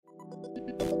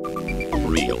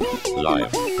Real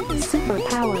life.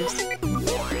 Superpowers.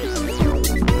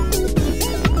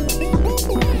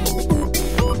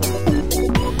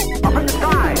 Up in the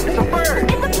sky, it's a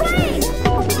bird. It's a plane!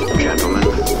 Gentlemen,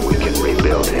 we can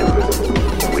rebuild him.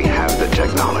 We have the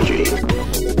technology.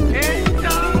 It's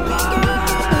alive!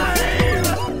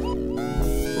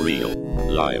 Real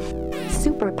life.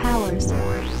 Superpowers.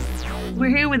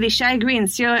 We're here with Ishai Green,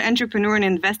 serial entrepreneur and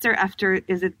investor after,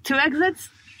 is it 2 exits?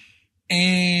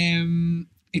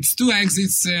 It's 2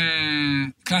 exits,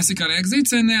 classical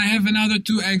exits, and I have another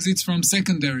 2 exits from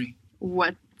secondary.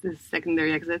 What is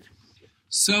secondary exit?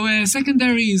 So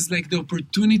secondary is like the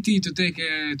opportunity to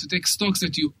take stocks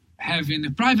that you have in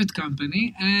a private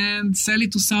company and sell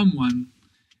it to someone.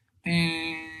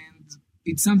 And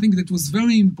it's something that was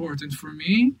very important for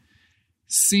me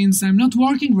since I'm not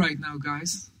working right now,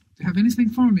 guys. Do you have anything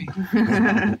for me?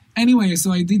 Anyway,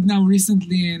 so I did now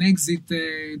recently an exit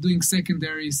doing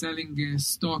secondary, selling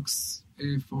stocks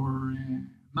for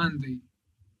Monday.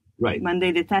 Right.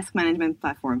 Monday, the task management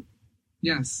platform.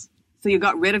 Yes. So you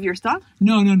got rid of your stock?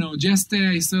 No. Just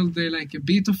I sold like a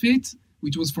bit of it,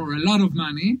 which was for a lot of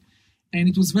money. And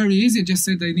it was very easy. I just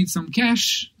said I need some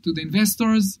cash to the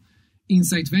investors,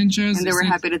 Insight Ventures. And they were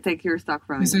happy to take your stock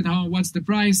from They you. said, what's the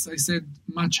price? I said,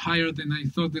 much higher than I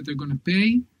thought that they're going to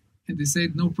pay. And they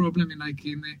said, no problem. And like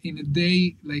in a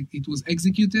day, like it was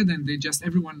executed and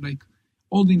everyone, like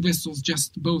all the investors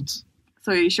just bought.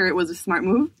 So are you sure it was a smart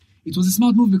move? It was a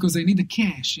smart move because I need the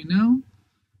cash,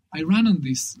 I run on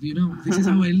this, this is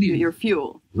how I live. Your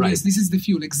fuel. Right. Yes, this is the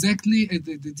fuel. Exactly.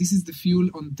 This is the fuel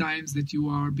on times that you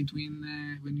are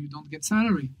between when you don't get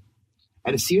salary.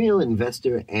 As a serial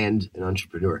investor and an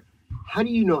entrepreneur, how do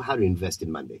you know how to invest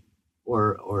in Monday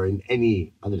or in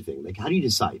any other thing? Like, how do you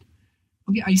decide?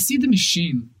 Okay, I see the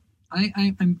machine.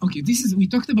 I'm okay. We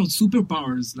talked about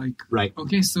superpowers, Right.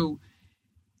 Okay, so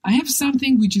I have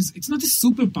something which it's not a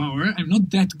superpower. I'm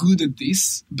not that good at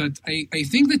this, but I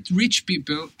think that rich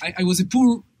people. I was a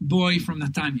poor boy from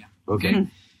Netanya. Okay.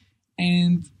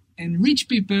 And rich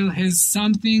people has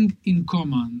something in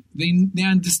common. They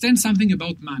understand something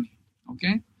about money.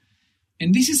 Okay.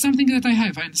 And this is something that I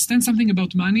have. I understand something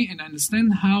about money and I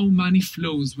understand how money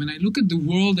flows. When I look at the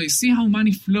world, I see how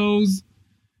money flows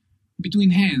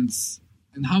between hands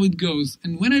and how it goes.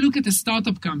 And when I look at a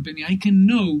startup company, I can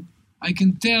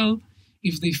tell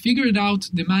if they figured out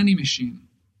the money machine.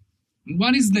 And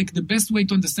what is like the best way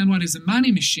to understand what is a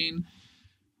money machine?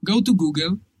 Go to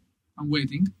Google. I'm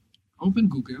waiting. Open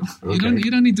Google. Okay.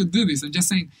 You don't need to do this. I'm just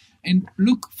saying. And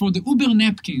look for the Uber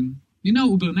napkin. You know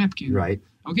Uber napkin? Right.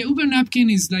 Okay, Uber napkin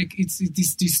is like it's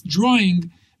this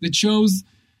drawing that shows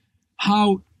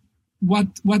how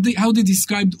they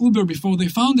described Uber before they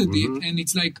founded it, and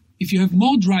it's like if you have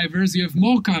more drivers, you have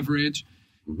more coverage.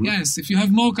 Mm-hmm. Yes, if you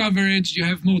have more coverage, you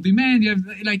have more demand. You have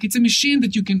like it's a machine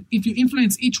that you can, if you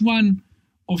influence each one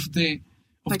of the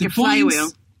Like the a points,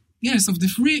 flywheel. yes, of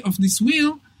this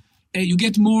wheel, you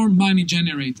get more money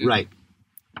generated. Right.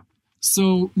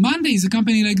 So Monday is a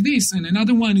company like this, and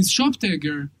another one is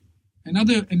ShopTagger,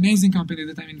 another amazing company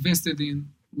that I'm invested in,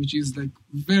 which is like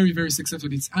very, very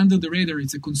successful. It's under the radar.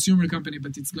 It's a consumer company,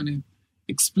 but it's going to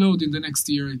explode in the next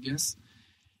year, I guess.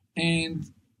 And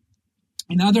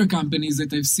in other companies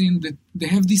that I've seen that they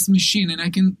have this machine, and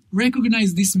I can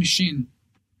recognize this machine.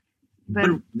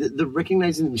 But the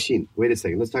recognizing the machine. Wait a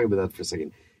second. Let's talk about that for a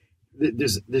second.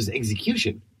 There's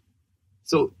execution.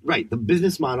 So, right, the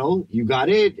business model, you got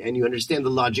it, and you understand the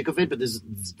logic of it, but there's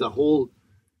the whole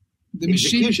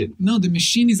execution. Machine. No, the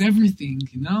machine is everything.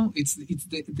 It's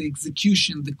the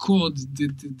execution, the code,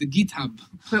 the GitHub.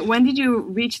 But when did you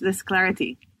reach this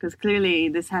clarity? Because clearly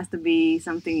this has to be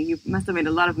something, you must have made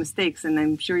a lot of mistakes, and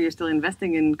I'm sure you're still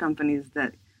investing in companies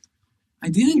that... I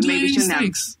didn't You do maybe any shouldn't have.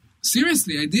 mistakes.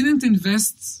 Seriously, I didn't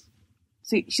invest.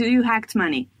 So you hacked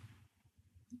money.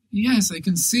 Yes, I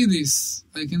can see this.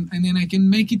 I can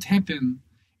make it happen.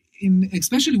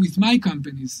 Especially with my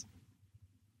companies.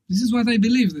 This is what I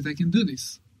believe, that I can do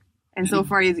this. And so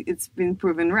far it's been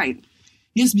proven right.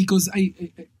 Yes, because I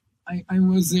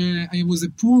was a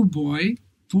poor boy,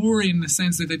 poor in the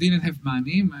sense that I didn't have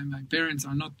money. My parents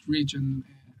are not rich, and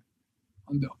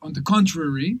on the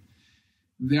contrary,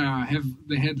 they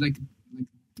had like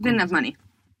Didn't have money.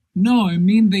 no, I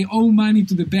mean they owe money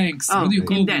to the banks. Oh, What do you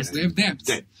call debt. this? They have debts.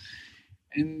 Debt.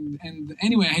 And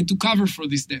anyway, I had to cover for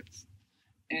this debt.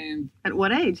 And At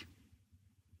what age?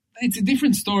 it's a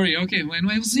different story. Okay, when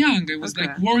I was young, I was Okay.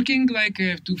 like working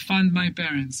to fund my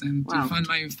parents and Wow. to fund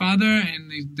my father. And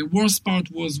the worst part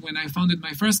was when I founded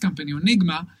my first company,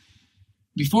 Onigma.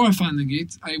 Before funding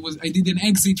it, I did an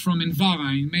exit from Envara.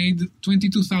 I made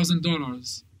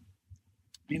 $22,000.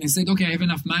 And I said, okay, I have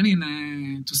enough money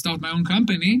to start my own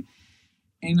company.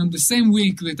 And on the same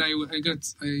week that I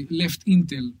left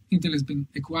Intel, Intel has been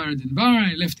acquired in VAR,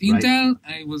 I left Intel,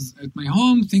 I was at my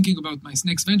home thinking about my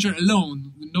next venture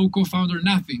alone, with no co-founder,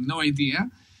 nothing, no idea.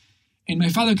 And my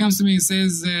father comes to me and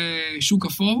says, Shuk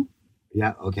Afar.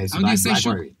 Yeah, okay. So How do you say black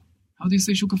shuk? market. How do you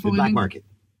say Shuk Afar? The black market.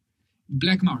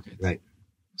 Black market. Right.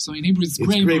 So in Hebrew, it's It's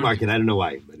gray gray market. market. I don't know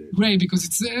why. But Gray because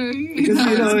it's, because,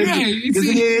 it's gray. because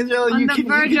in Israel, On you the can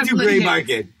verge do of gray legit.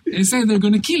 market. They said they're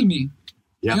going to kill me.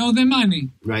 Yeah. I owe them money.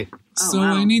 Right. So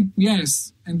wow. I need,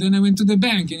 yes. And then I went to the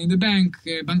bank. And in the bank,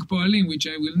 Bank Poalim, which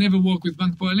I will never work with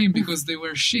Bank Poalim because they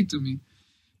were shit to me.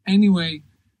 Anyway,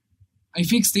 I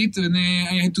fixed it. And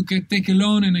I had to take a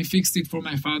loan and I fixed it for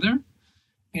my father.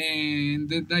 And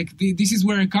this is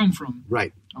where I come from.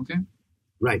 Right. Okay?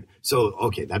 Right. So,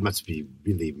 okay, that must be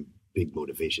really big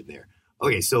motivation there.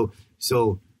 Okay, so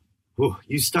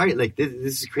you start, like,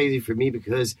 this is crazy for me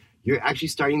because you're actually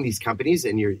starting these companies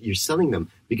and you're selling them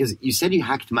because you said you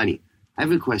hacked money. I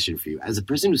have a question for you. As a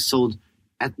person who sold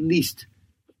at least,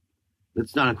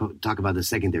 let's not talk about the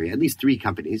secondary, at least 3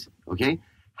 companies, okay?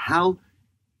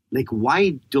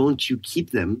 Why don't you keep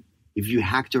them if you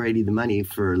hacked already the money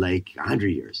for like 100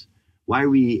 years? Why are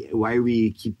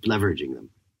we keep leveraging them?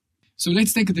 So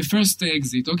let's take the first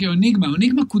exit. Okay, Onigma.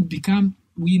 Onigma could become,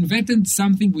 we invented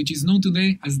something which is known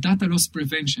today as data loss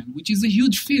prevention, which is a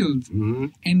huge field. Mm-hmm.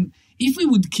 And if we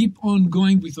would keep on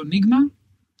going with Onigma,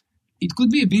 it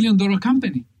could be $1 billion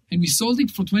company. And we sold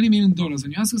it for $20 million. And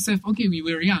you ask yourself, okay, we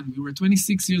were young. We were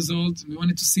 26 years old. We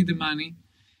wanted to see the money.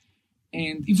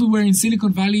 And if we were in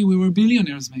Silicon Valley, we were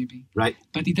billionaires maybe. Right.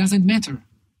 But it doesn't matter.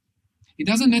 It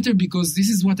doesn't matter because this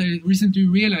is what I recently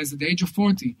realized at the age of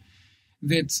 40,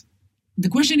 that the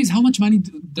question is how much money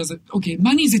does it... Okay,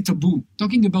 money is a taboo.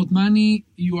 Talking about money,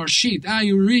 you are shit.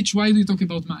 You're rich. Why do you talk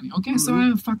about money? Okay,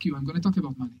 so fuck you. I'm going to talk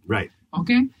about money. Right.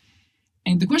 Okay?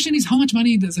 And the question is how much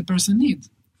money does a person need?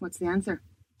 What's the answer?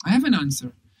 I have an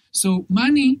answer. So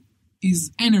money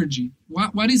is energy.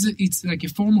 What is it? It's like a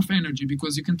form of energy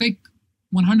because you can take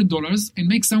 $100 and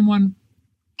make someone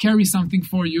carry something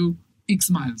for you X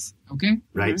miles. Okay?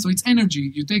 Right. So it's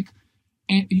energy.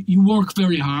 You work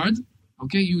very hard.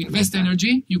 Okay? You invest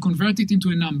energy. You convert it into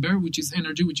a number, which is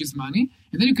energy, which is money.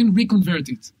 And then you can reconvert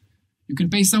it. You can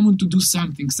pay someone to do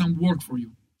something, some work for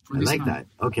you. For I this like money. that.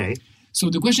 Okay. So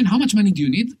the question, how much money do you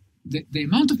need? The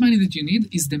amount of money that you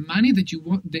need is the money that you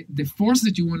want, the force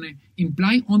that you want to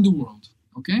imply on the world.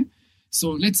 Okay? So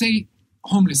let's say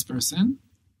homeless person.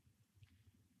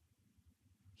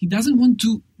 He doesn't want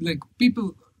to, like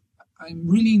people, I'm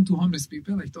really into homeless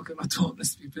people. I talk about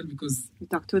homeless people because, You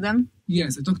talk to them?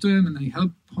 yes, I talk to them and I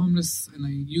help homeless and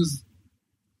I use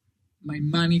my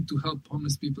money to help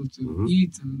homeless people to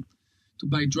eat and to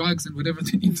buy drugs and whatever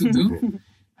they need to do.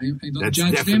 I don't That's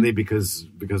judge definitely them.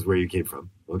 because where you came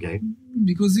from. Okay.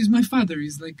 Because he's my father.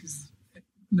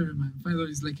 Never mind. My father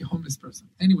is like a homeless person.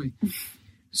 Anyway,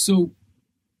 so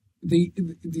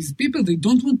these people, they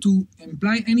don't want to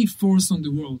imply any force on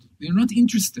the world. They're not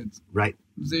interested. Right.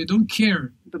 They don't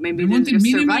care. But maybe They they're want a just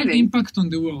minimal surviving. impact on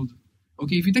the world.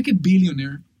 Okay, if you take a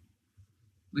billionaire,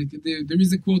 like there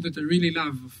is a quote that I really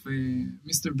love of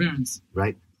Mr. Burns.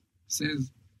 Right.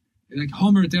 Says, like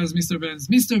Homer tells Mr. Burns,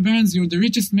 Mr. Burns, you're the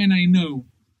richest man I know.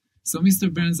 So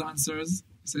Mr. Burns answers,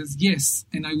 says, yes,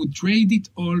 and I would trade it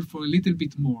all for a little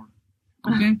bit more.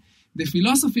 Okay? The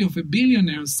philosophy of a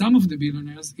billionaire, some of the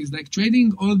billionaires, is like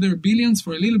trading all their billions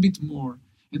for a little bit more.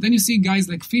 And then you see guys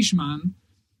like Fishman,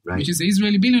 Right. which is an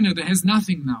Israeli billionaire that has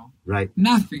nothing now. Right.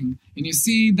 Nothing. And you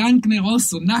see Dankner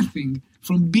also, nothing.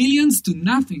 From billions to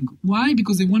nothing. Why?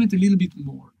 Because they wanted a little bit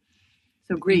more.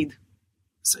 So greed.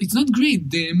 So it's not greed.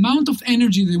 The amount of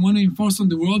energy they want to enforce on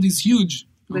the world is huge.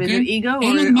 But okay? is it ego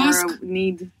Elon Musk, or a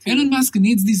need to... Elon Musk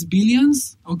needs these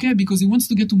billions, okay, because he wants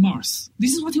to get to Mars.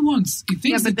 This is what he wants. He Yeah,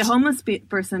 thinks but that the homeless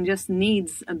person just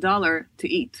needs $1 to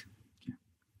eat.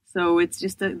 So it's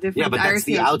just a different... Yeah, but that's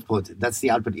hierarchy the of- output. That's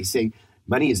the output. He's saying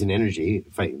money is an energy.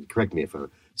 Correct me if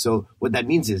I'm... So what that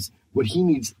means is what he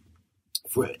needs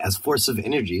as force of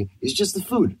energy is just the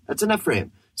food. That's enough for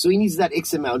him. So he needs that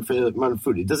X amount for the amount of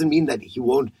food. It doesn't mean that he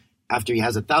won't, after he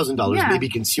has $1,000, Yeah. maybe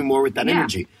consume more with that Yeah.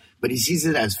 energy. But he sees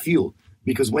it as fuel.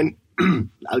 Because when,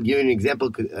 I'll give you an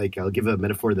example, like I'll give a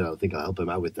metaphor that I think I'll help him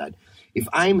out with that. If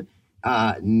I'm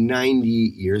 90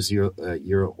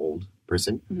 year old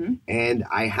person and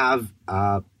I have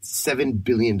 $7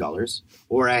 billion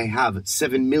or I have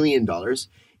 $7 million,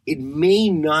 it may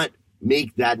not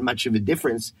make that much of a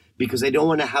difference because I don't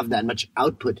want to have that much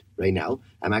output right now.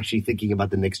 I'm actually thinking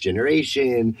about the next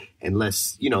generation and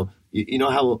less, You know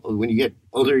how when you get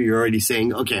older, you're already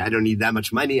saying, okay, I don't need that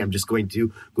much money. I'm just going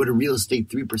to go to real estate,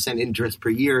 3% interest per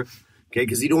year. Okay.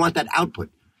 Because you don't want that output.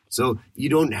 So you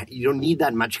don't need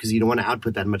that much because you don't want to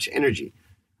output that much energy.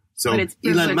 So But it's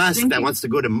Elon privileged Musk thinking. that wants to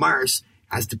go to Mars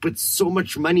has to put so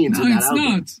much money into No, that it's output.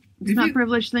 not. It's If not you-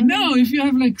 privileged thinking. No, if you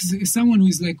have like someone who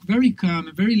is like very calm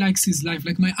and very likes his life,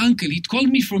 like my uncle, he called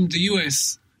me from the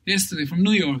US yesterday, from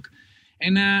New York,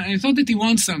 and I thought that he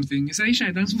wants something. He said, Isha,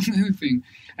 I don't want anything.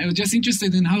 I was just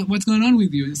interested in what's going on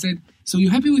with you. And I said, so you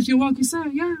happy with your work? He said,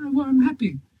 yeah, well, I'm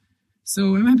happy.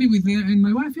 So I'm happy with and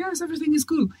my wife, yes, everything is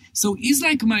cool. So he's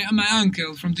like my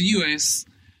uncle from the US,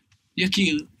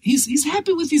 Yakir. He's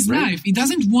happy with his Right. life. He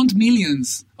doesn't want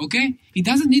millions, okay? He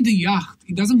doesn't need a yacht.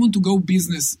 He doesn't want to go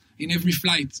business in every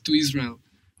flight to Israel,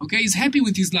 okay? He's happy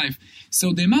with his life.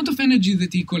 So the amount of energy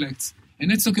that he collects, and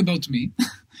let's talk about me.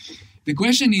 The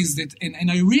question is that, and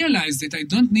I realize that I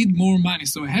don't need more money.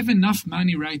 So I have enough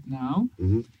money right now,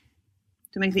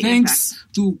 To make the thanks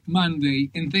impact. to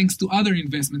Monday and thanks to other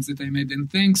investments that I made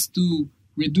and thanks to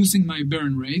reducing my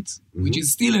burn rate, which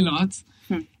is still a lot,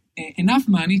 enough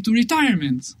money to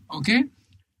retirement, okay?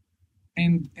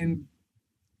 And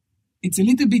it's a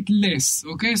little bit less,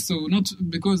 okay? So not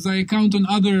because I count on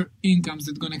other incomes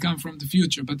that are going to come from the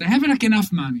future, but I have like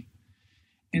enough money.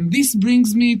 And this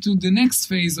brings me to the next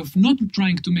phase of not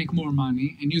trying to make more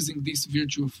money and using this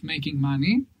virtue of making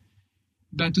money,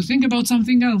 but to think about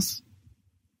something else.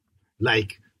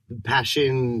 Like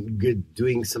passion, good,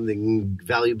 doing something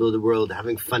valuable to the world,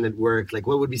 having fun at work. Like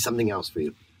what would be something else for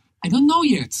you? I don't know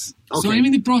yet. So Okay. I'm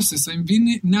in the process. I'm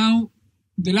been now.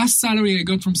 The last salary I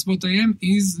got from Spot IM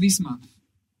is this month,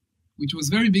 which was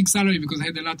very big salary because I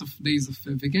had a lot of days of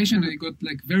vacation. I got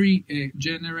like very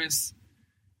generous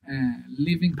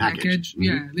living package. Mhm.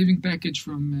 Yeah, living package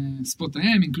from Spot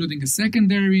IM, including a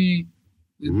secondary.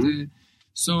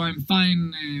 So I'm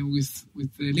fine with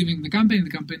leaving the company. The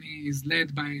company is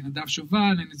led by Nadav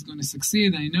Shoval and it's going to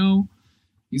succeed. I know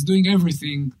he's doing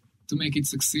everything to make it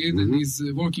succeed, and he's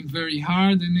working very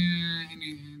hard, and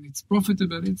it's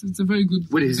profitable. It's a very good.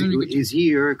 What is very he? good Is he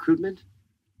your recruitment?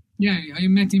 Yeah, I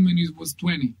met him when he was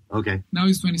 20. Okay. Now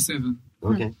he's 27.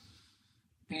 Okay.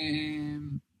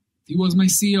 He was my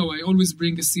CEO. I always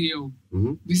bring a CEO.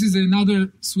 Mhm. This is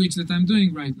another switch that I'm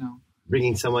doing right now.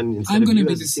 Bringing someone instead I'm of going to you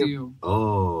be as the a CEO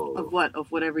Oh. Of what?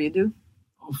 Of whatever you do?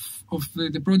 of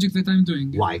the project that I'm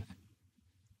doing. Why?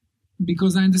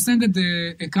 Because I understand that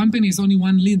a company is only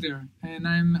one leader, and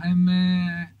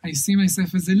I see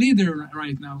myself as a leader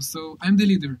right now. So I'm the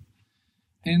leader.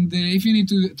 And if you need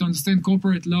to understand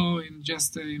corporate law in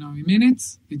just in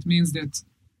minutes, it means that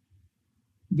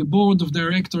the board of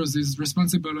directors is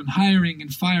responsible on hiring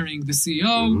and firing the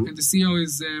CEO, and the CEO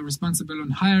is responsible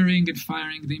on hiring and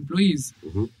firing the employees.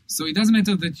 So it doesn't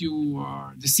matter that you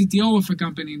are the CTO of a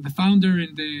company, the founder,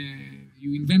 and you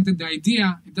invented the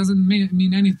idea. It doesn't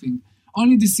mean anything.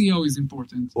 Only the CEO is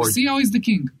important. Or- The CEO is the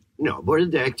king. No, board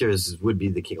of directors would be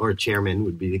the king, or chairman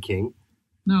would be the king.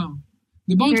 No.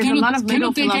 The board There's a lot of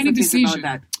legal cannot take any philosophies decision.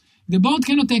 about that. The board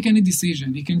cannot take any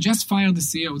decision. He can just fire the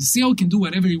CEO. The CEO can do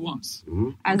whatever he wants.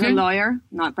 As Okay. a lawyer,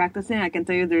 not practicing, I can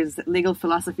tell you there's legal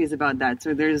philosophies about that.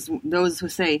 So there's those who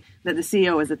say that the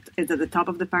CEO is at the top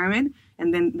of the pyramid,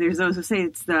 and then there's those who say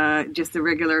it's just a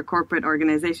regular corporate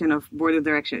organization of board of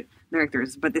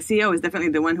directors. But the CEO is definitely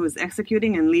the one who is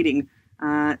executing and leading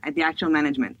at the actual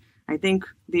management. I think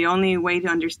the only way to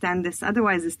understand this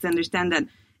otherwise is to understand that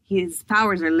his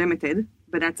powers are limited,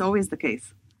 but that's always the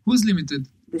case. Who's limited?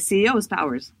 The CEO's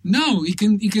powers. No, he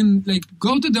can like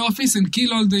go to the office and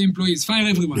kill all the employees, fire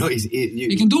everyone. No,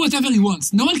 He can do whatever he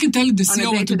wants. No one can tell the On CEO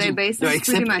a what to day-to-day do. basis, no,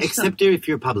 pretty much. except if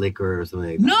you're public or something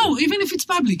like that. No, even if it's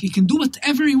public, he can do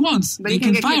whatever he wants. But they he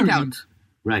can get fire kicked him. out.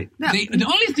 Right. Yeah. The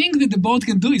only thing that the board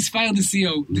can do is fire the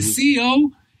CEO. The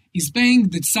CEO is paying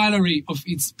the salary of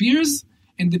its peers,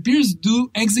 and the peers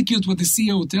do execute what the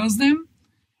CEO tells them,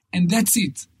 and that's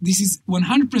it. This is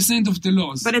 100% of the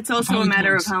laws. But it's of also how a it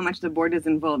matter works. of how much the board is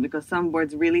involved, because some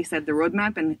boards really set the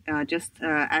roadmap and just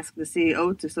ask the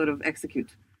CEO to sort of execute.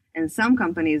 And some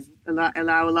companies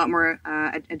allow a lot more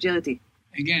agility.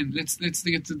 Again, let's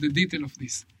get to the detail of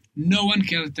this. No one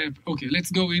can tell. Okay,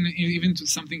 let's go in even to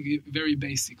something very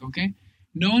basic. Okay,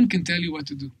 no one can tell you what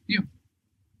to do. You,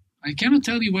 I cannot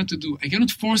tell you what to do. I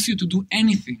cannot force you to do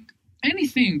anything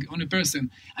on a person,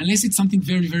 unless it's something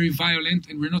very, very violent,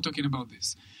 and we're not talking about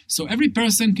this. So every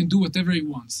person can do whatever he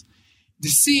wants. The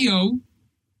CEO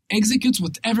executes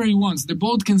whatever he wants. The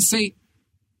board can say,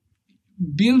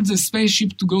 build a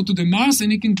spaceship to go to the Mars,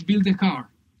 and he can build a car.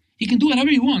 He can do whatever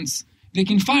he wants. They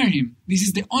can fire him. This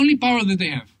is the only power that they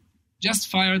have. Just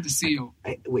fire the CEO.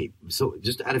 Wait, so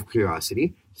just out of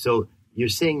curiosity, so you're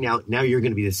saying now you're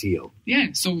going to be the CEO. Yeah,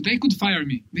 so they could fire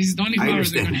me. This is the only I power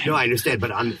they're going understand. to have. No, I understand.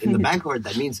 But in the backcourt,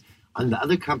 that means on the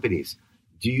other companies,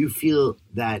 do you feel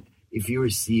that if you were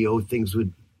CEO, things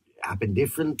would happen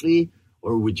differently?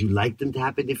 Or would you like them to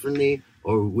happen differently?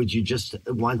 Or would you just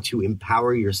want to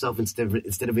empower yourself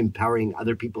instead of empowering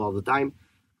other people all the time?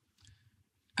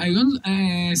 I don't.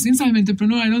 Since I'm an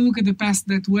entrepreneur, I don't look at the past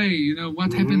that way. You know,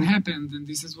 what happened, and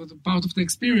this is what part of the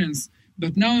experience.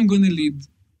 But now I'm going to lead.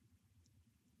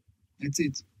 That's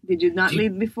it. Did you not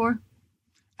lead before?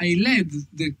 I led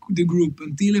the group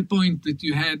until a point that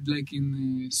you had, like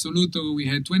in Soluto, we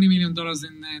had $20 million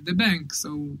in the bank.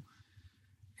 So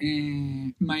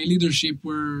my leadership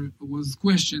was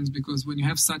questioned because when you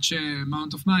have such an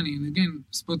amount of money, and again,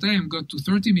 Spot AM got to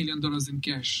 $30 million in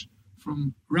cash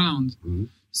from round. Mm-hmm.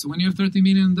 So when you have $30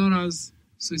 million,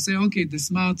 so you say, okay, the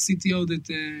smart CTO that,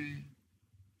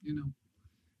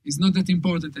 is not that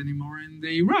important anymore. And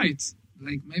they're right.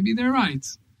 Like, maybe they're right.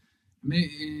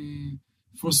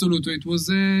 For Soluto, it was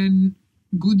a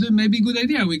good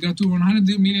idea. We got to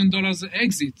 $100 million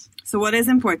exit. So what is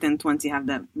important once you have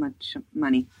that much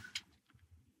money?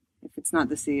 If it's not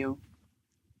the CEO?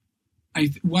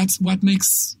 What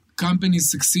makes companies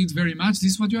succeed very much?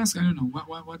 This is what you ask? I don't know.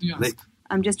 What do you ask?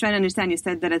 I'm just trying to understand. You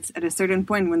said that it's at a certain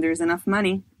point when there's enough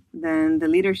money, then the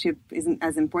leadership isn't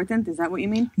as important. Is that what you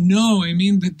mean? No, I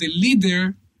mean that the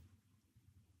leader...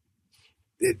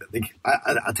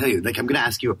 I'll tell you, I'm going to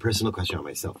ask you a personal question on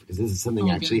myself, because this is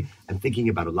something actually I'm thinking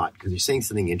about a lot, because you're saying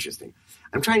something interesting.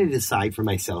 I'm trying to decide for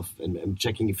myself, and I'm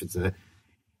checking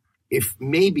if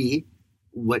maybe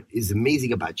what is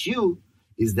amazing about you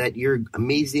is that you're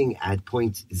amazing at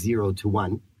 0.0 to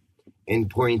 1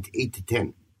 and 0.8 to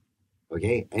 10.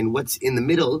 Okay? And what's in the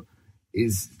middle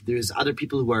is there's other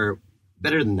people who are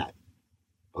better than that.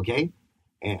 Okay?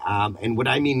 And what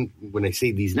I mean when I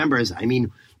say these numbers, I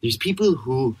mean there's people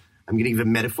who, I'm going to give a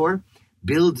metaphor,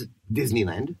 build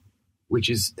Disneyland, which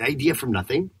is the idea from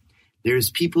nothing.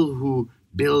 There's people who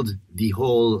build the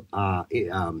whole,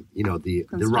 the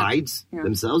rides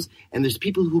themselves. And there's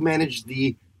people who manage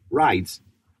the rides,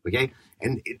 okay?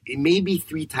 And it may be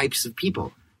three types of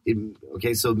people.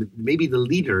 So maybe the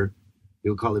leader,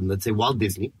 we'll call him, let's say, Walt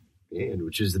Disney, okay,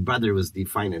 which is the brother was the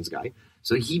finance guy.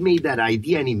 So he made that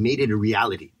idea and he made it a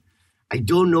reality. I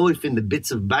don't know if in the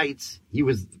bits of bytes, he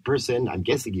was the person, I'm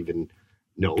guessing even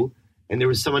no. And there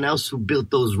was someone else who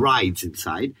built those rides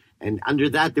inside. And under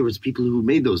that, there was people who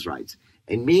made those rides.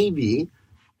 And maybe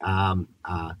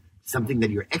something that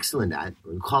you're excellent at,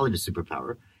 or call it a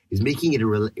superpower, is making it a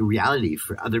reality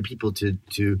for other people to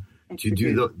do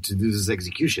those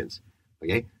executions.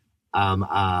 Okay?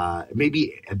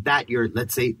 Maybe at that, you're,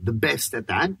 let's say, the best at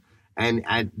that. And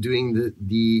at doing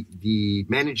the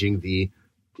managing the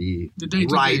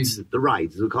rides,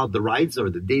 we'll call it the rides or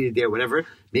the day-to-day or whatever.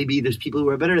 Maybe there's people who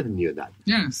are better than you at that.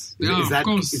 Yes, of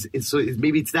course.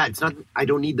 Maybe it's that. It's not, I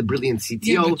don't need the brilliant CTO.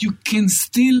 Yeah, but you can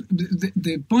still,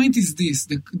 the point is this,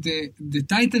 the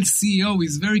title CEO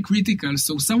is very critical,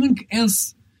 so someone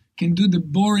else can do the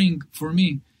boring, for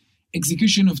me,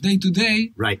 execution of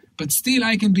day-to-day, right? But still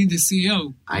I can be the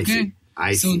CEO, okay?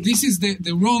 I see. So this is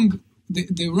the wrong...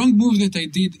 The wrong move that I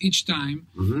did each time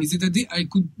is that I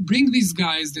could bring these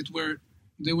guys that were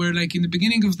like in the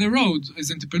beginning of the road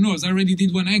as entrepreneurs. I already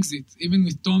did one exit, even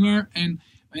with Tomer, and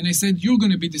I said, you're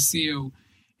going to be the CEO.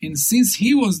 And since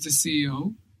he was the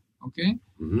CEO, okay,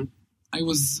 I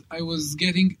was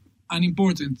getting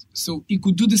unimportant. So he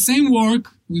could do the same work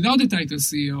without the title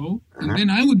CEO, and then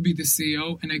I would be the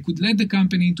CEO, and I could lead the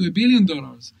company into $1 billion.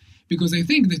 Because I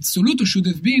think that Soluto should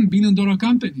have been $1 billion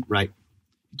company. Right.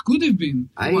 It could have been.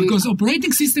 Because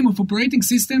operating system of operating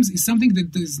systems is something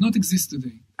that does not exist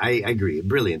today. I agree.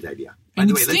 Brilliant idea.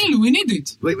 And still, we need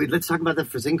it. Wait, let's talk about that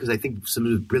for a second, because I think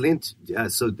Soluto is brilliant.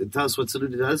 So tell us what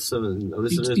Soluto does, so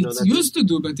listeners know that. It used to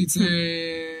do, but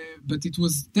it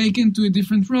was taken to a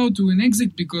different road, to an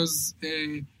exit, because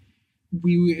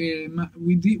we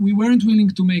weren't willing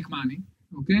to make money,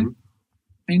 okay?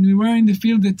 And we were in the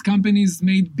field that companies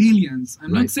made billions.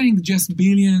 I'm not saying just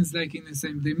billions like in the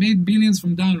same. They made billions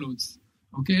from downloads.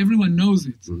 Okay, everyone knows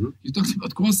it. You talked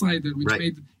about Crossrider, which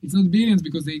made, it's not billions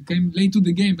because they came late to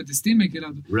the game, but they still made a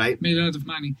lot of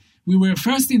money. We were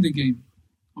first in the game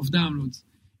of downloads.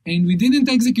 And we didn't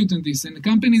execute on this. And the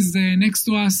companies next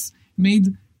to us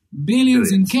made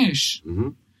billions in cash.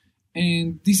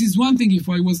 And this is one thing. If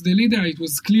I was the leader, it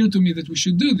was clear to me that we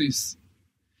should do this.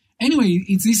 Anyway,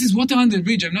 this is water under the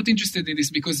bridge. I'm not interested in this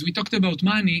because we talked about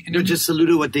money. And just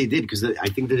Soluto what they did, because I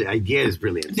think the idea is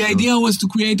brilliant. The idea was to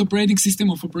create operating system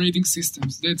of operating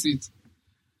systems. That's it.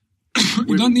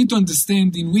 You don't need to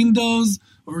understand in Windows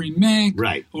or in Mac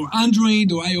Right. or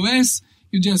Android or iOS.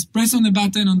 You just press on a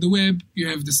button on the web. You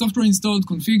have the software installed,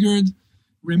 configured,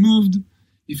 removed.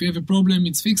 If you have a problem,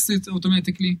 it's fixed it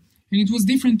automatically. And it was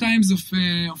different times of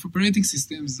operating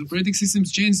systems. Operating systems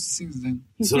changed since then.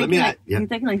 He's So let taking me like, add- yeah. he's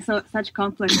taking like such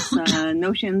complex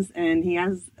notions, and he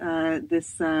has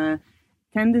this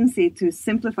tendency to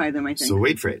simplify them, I think. So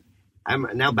wait for it. I'm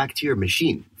now back to your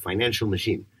machine, financial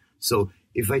machine. So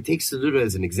if I take Saluda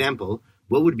as an example,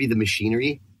 what would be the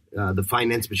machinery, the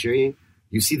finance machinery?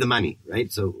 You see the money,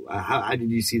 right? So how did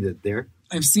you see that there?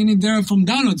 I've seen it there from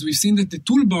downloads. We've seen that the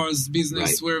toolbars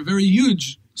business Right. were very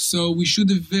huge. So we should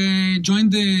have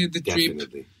joined the trip,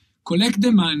 Definitely. collect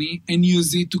the money, and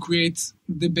use it to create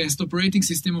the best operating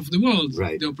system of the world.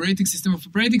 Right. The operating system of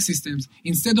operating systems.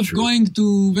 Instead of going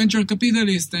to venture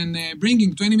capitalists and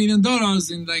bringing $20 million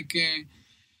in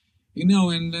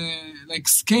like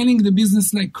scaling the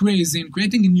business like crazy and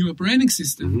creating a new operating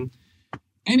system.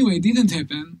 Anyway, it didn't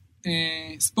happen.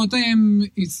 Spot.am,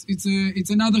 it's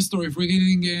another story. If we're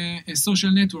getting a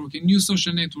social network, a new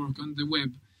social network on the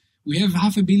web, we have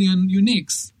 500 million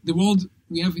uniques.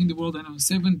 We have in the world,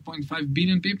 7.5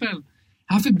 billion people.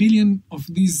 500 million of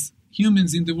these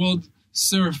humans in the world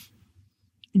surf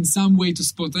in some way to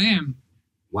Spot.am.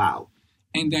 Wow.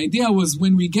 And the idea was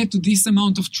when we get to this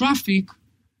amount of traffic,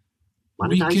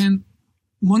 we Monetize? can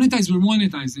monetize. We're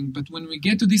monetizing, but when we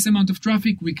get to this amount of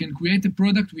traffic, we can create a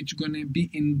product which is going to be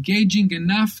engaging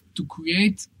enough to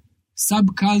create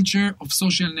subculture of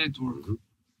social network.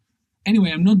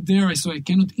 Anyway, I'm not there, so I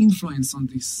cannot influence on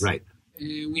this. Right.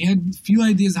 We had few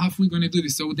ideas how we're going to do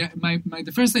this. So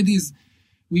the first idea is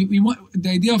we want, the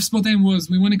idea of Spot.am was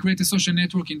we want to create a social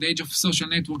network in the age of social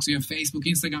networks. You have Facebook,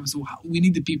 Instagram. So we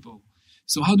need the people.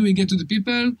 So how do we get to the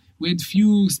people? We had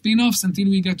few spin-offs until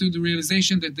we got to the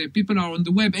realization that the people are on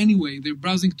the web anyway. They're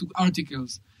browsing to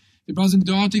articles. They're browsing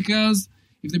the articles.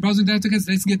 If they're browsing the articles,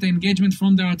 let's get the engagement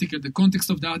from the article, the context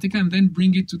of the article, and then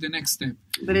bring it to the next step.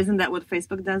 But isn't that what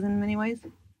Facebook does in many ways?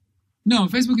 No,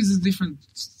 Facebook is a different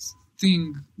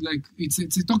thing. Like it's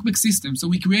a talkback system. So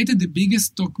we created the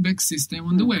biggest talkback system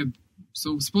on the web.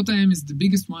 So Spot.am is the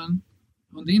biggest one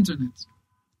on the internet.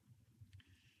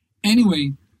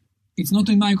 Anyway, it's not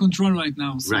in my control right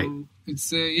now, so Right.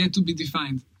 it's yet to be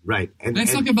defined. Right. And,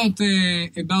 Let's and- talk about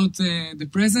the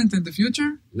present and the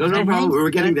future. No problem. We're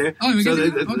getting there. Oh, we're so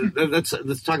getting there? Okay.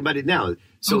 let's talk about it now.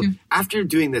 So Okay. after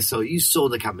doing this, so you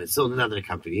sold a company, sold another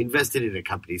company, invested in a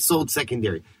company, sold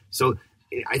secondary. So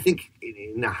I think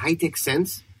in a high-tech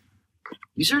sense,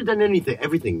 you sort of done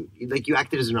everything. Like you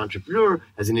acted as an entrepreneur,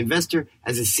 as an investor,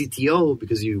 as a CTO,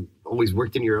 because you always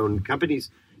worked in your own companies.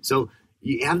 So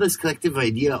you have this collective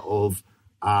idea of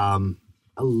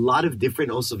a lot of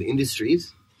different also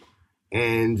industries.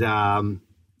 And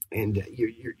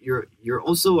you're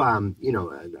also a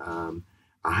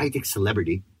high tech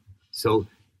celebrity. So,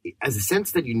 as a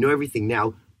sense that you know everything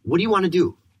now, what do you want to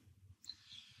do?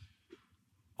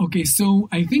 Okay, so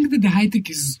I think that the high tech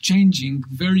is changing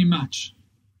very much.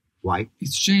 Why?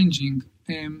 It's changing.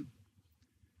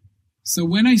 So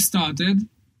when I started,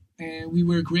 we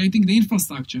were creating the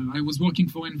infrastructure. I was working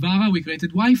for Envara. We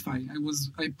created Wi-Fi.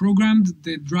 I programmed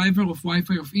the driver of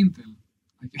Wi-Fi of Intel.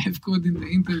 Like I have code in the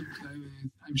Intel.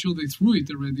 I'm sure they threw it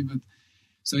already, but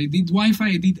so I did Wi-Fi.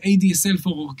 I did ADSL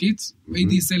for Orkit.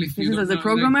 ADSL, if you Is it don't as a know,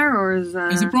 programmer or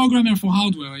as a programmer for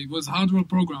hardware. I was hardware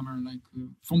programmer,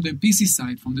 from the PC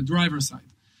side, from the driver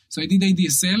side. So I did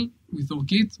ADSL with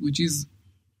Orkit, which is,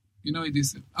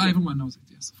 ADSL. Everyone knows it,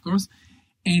 yes, of course.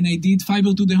 And I did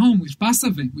fiber to the home with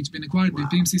Passave, which been acquired by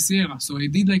PMC Sierra. So I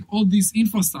did all these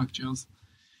infrastructures,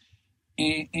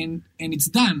 and it's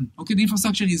done. Okay, the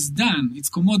infrastructure is done. It's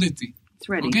commodity. It's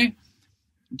ready. Okay,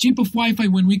 chip of Wi-Fi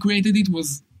when we created it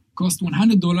cost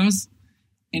 $100,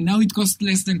 and now it costs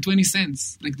less than 20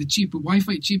 cents. Like the chip, a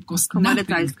Wi-Fi chip costs Commoditized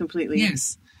nothing. completely.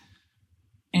 Yes.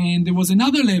 And there was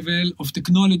another level of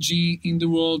technology in the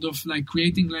world of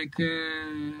creating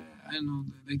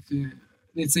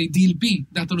let's say DLP,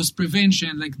 data loss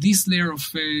prevention, like this layer of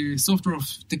software of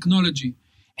technology.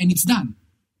 And it's done.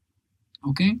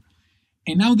 Okay?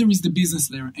 And now there is the business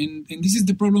layer. And this is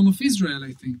the problem of Israel,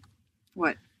 I think.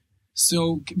 What?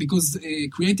 So, because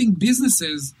creating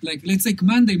businesses, let's take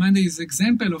Monday. Monday is an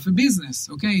example of a business.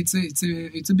 Okay,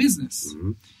 it's a business.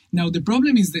 Mm-hmm. Now the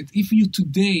problem is that if you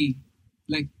today,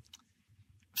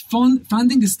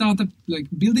 funding a startup,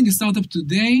 building a startup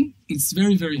today, it's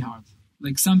very, very hard.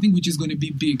 Something which is going to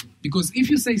be big. Because if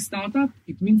you say startup,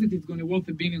 it means that it's going to worth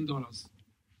 $1 billion.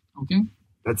 Okay,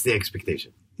 That's the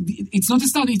expectation. it's not a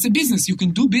startup; it's a business. You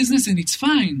can do business and it's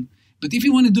fine. But if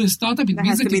you want to do a startup, it That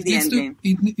means has to that be it the gets end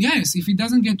to game. yes. If it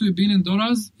doesn't get to $1 billion,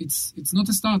 it's not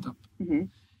a startup. Mm-hmm.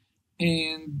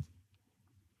 And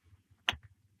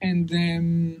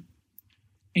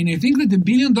I think that the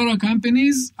billion-dollar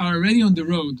companies are already on the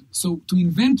road. So to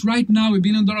invent right now a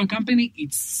billion-dollar company,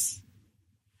 it's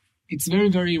very,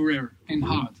 very rare and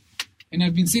hard. And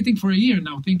I've been sitting for a year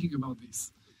now thinking about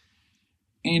this.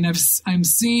 And I'm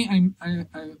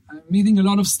meeting a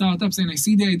lot of startups, and I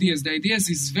see the ideas. The ideas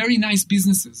is very nice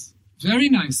businesses, very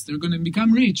nice. They're going to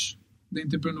become rich, the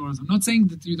entrepreneurs. I'm not saying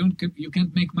that you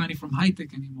can't make money from high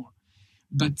tech anymore,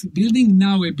 but building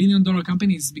now a billion-dollar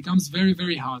company becomes very,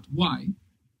 very hard. Why?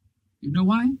 You know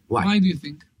why? Why do you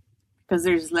think? Because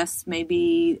there's less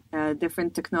maybe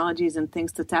different technologies and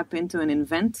things to tap into and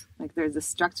invent. Like there's the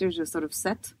structures are sort of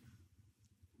set.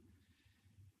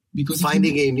 Because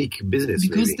finding a unique business,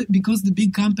 because the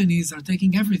big companies are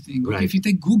taking everything. Right. If you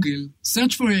take Google,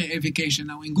 search for a vacation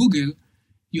now in Google,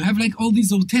 you have like all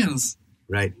these hotels.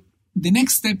 Right. The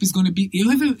next step is going to be you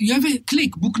have a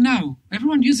click, book now.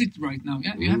 Everyone uses it right now.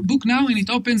 Yeah, you have book now, and it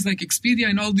opens like Expedia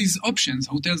and all these options,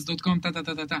 hotels.com,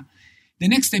 The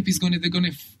next step is they're going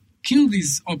to kill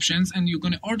these options, and you're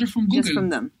going to order from Google. Just from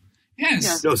them. Yes.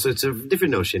 Yeah. No, so it's a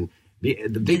different notion. The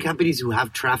big companies who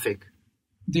have traffic.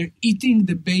 They're eating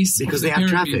the base because of the they have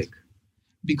pyramid. traffic.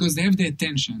 Because they have the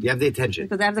attention. You have the attention.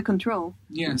 Because they have the control.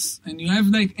 Yes, and you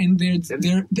have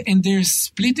they're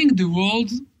splitting the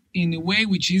world in a way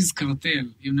which is cartel.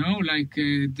 You know, like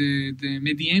the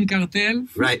Medellin cartel.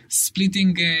 Right.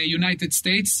 Splitting United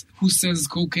States. Who sells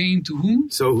cocaine to whom?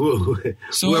 So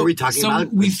who are we talking about?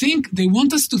 So we think they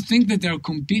want us to think that they are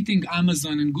competing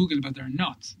Amazon and Google, but they're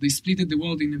not. They splitted the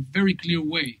world in a very clear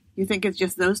way. You think it's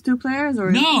just those two players?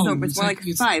 Or no. It's more like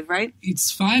five, right?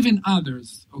 It's five and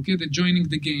others, okay, they're joining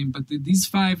the game. But these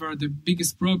five are the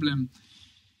biggest problem.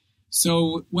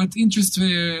 So what interests,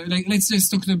 let's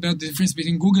just talk about the difference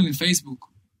between Google and Facebook.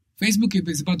 Facebook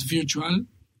is about virtual,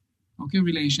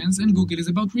 relations, and Google is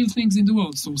about real things in the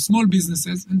world. So small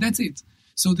businesses, and that's it.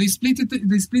 So they split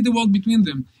the world between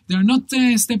them. They're not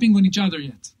stepping on each other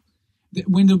yet.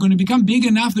 When they're going to become big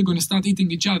enough, they're going to start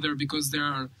eating each other because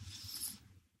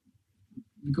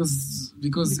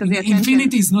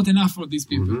infinity is not enough for these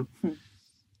people.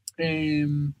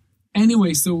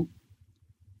 Anyway, so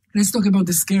let's talk about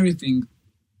the scary thing.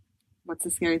 What's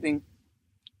the scary thing?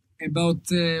 About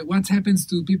what happens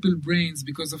to people's brains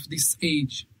because of this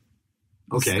age,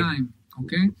 this time,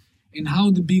 and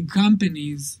how the big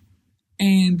companies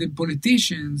and the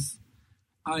politicians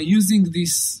are using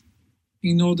this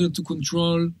in order to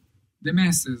control the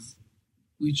masses.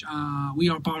 Which we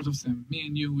are part of them. Me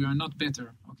and you, we are not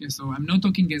better. Okay, so I'm not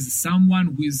talking as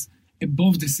someone who is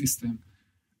above the system.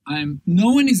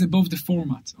 No one is above the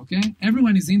format. Okay,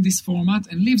 everyone is in this format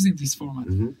and lives in this format.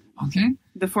 Okay,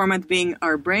 the format being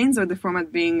our brains, or the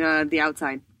format being the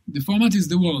outside. The format is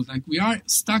the world. Like we are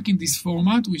stuck in this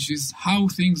format, which is how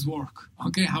things work.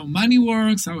 Okay, how money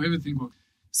works, how everything works.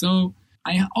 So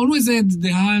I always had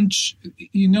the hunch.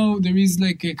 There is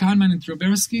like Kahneman and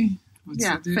Tversky.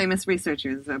 Famous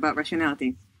researchers about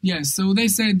rationality. Yes, so they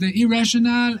said the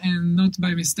irrational and not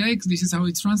by mistakes. This is how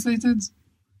it's translated.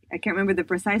 I can't remember the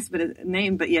precise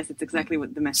name, but yes, it's exactly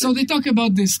what the message. So they talk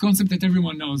about this concept that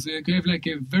everyone knows. You have like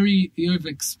you have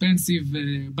expensive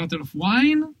bottle of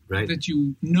wine that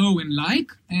you know and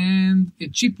like, and a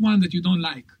cheap one that you don't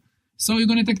like. So you're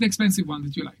going to take the expensive one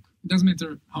that you like. It doesn't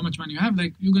matter how much money you have.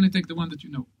 Like you're going to take the one that you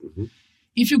know.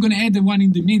 If you're going to add the one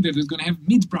in the middle that's going to have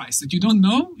mid-price that you don't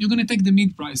know, you're going to take the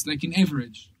mid-price, like in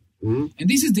average. And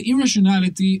this is the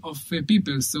irrationality of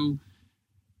people. So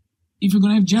if you're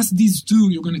going to have just these two,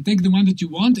 you're going to take the one that you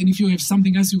want. And if you have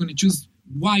something else, you're going to choose,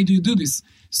 why do you do this?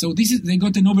 So they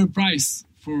got a Nobel Prize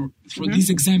for these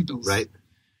examples. Right.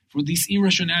 For these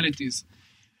irrationalities.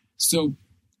 So,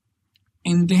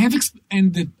 and they have,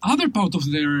 and the other part of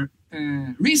their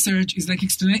research is like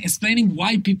explaining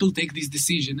why people take this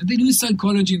decision, and they do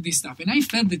psychology and this stuff. And I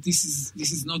felt that this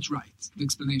is not right, the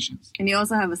explanations. And you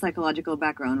also have a psychological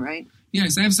background, right?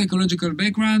 Yes, I have psychological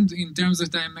background in terms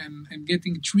that I'm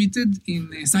getting treated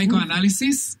in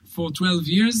psychoanalysis for 12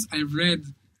 years. I've read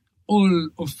all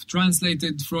of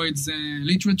translated Freud's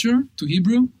literature to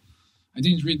Hebrew. I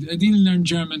didn't learn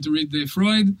German to read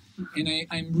Freud, and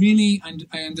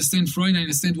I understand Freud. I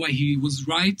understand why he was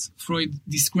right. Freud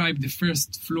described the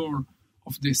first floor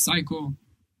of the psycho,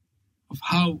 of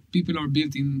how people are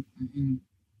built in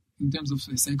terms of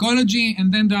psychology,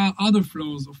 and then there are other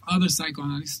floors of other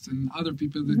psychoanalysts and other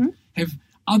people that have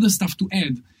other stuff to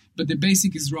add. But the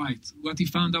basic is right. What he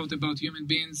found out about human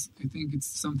beings, I think it's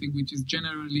something which is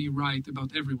generally right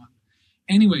about everyone.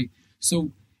 Anyway,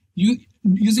 so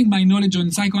using my knowledge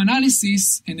on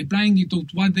psychoanalysis and applying it to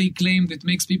what they claim that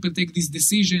makes people take this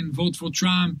decision, vote for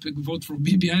Trump, vote for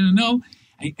Bibi, I don't know,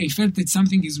 I felt that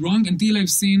something is wrong until I've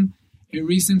seen a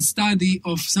recent study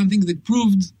of something that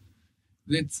proved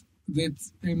that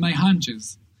my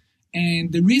hunches.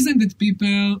 And the reason that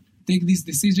people take these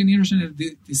irrational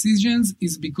decisions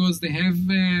is because they have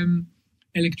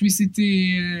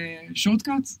electricity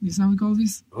shortcuts. This is how we call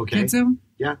this? Okay. Ketzer?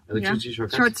 Yeah, electricity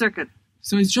shortcuts. Short circuit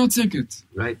So it's short circuit.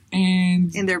 Right.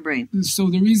 And in their brain. so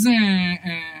there is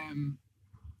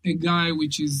a guy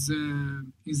which is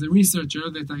a researcher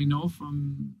that I know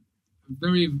from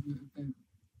very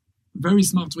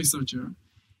smart researcher,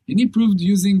 and he proved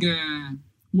using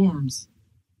worms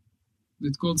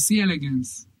that called C.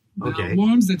 elegans. There Okay. are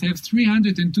worms that have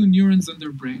 302 neurons on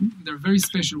their brain. They're very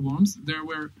special worms. There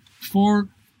were 4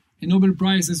 Nobel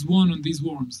Prizes won on these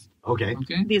worms. Okay.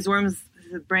 Okay. These worms,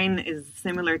 the brain is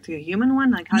similar to a human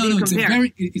one? Like, how do you it's compare?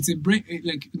 it's a brain.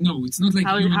 It's not like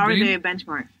how human are brain. they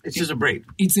benchmarked? It's just a brain.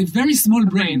 It's a very small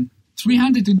brain.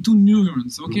 302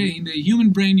 neurons. Okay, in the human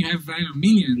brain you have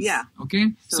millions. Yeah. Okay,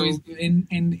 so So-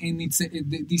 it's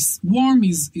this worm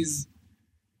is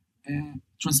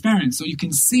transparent, so you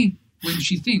can see when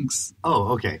she thinks.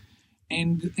 Oh, okay.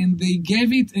 And they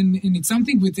gave it, and it's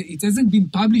something it hasn't been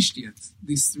published yet.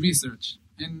 This research,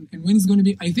 and when it's going to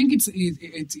be, I think it's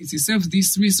itself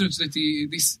this research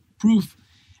this proof.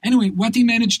 Anyway, what he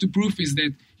managed to prove is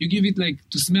that you give it like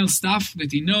to smell stuff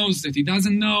that he knows that he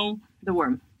doesn't know. The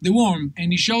worm. The worm,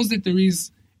 and he shows that there is,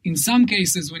 in some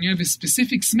cases, when you have a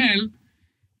specific smell,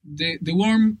 the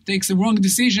worm takes a wrong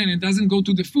decision and doesn't go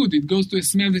to the food. It goes to a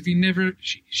smell that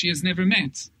she has never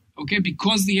met. Okay,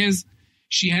 because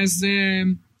she has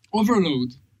overload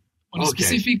on a Okay.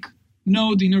 specific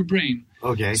node in her brain.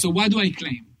 Okay. So what do I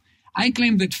claim? I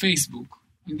claim that Facebook,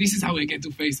 and this is how I get to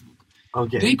Facebook.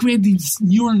 Okay. They create these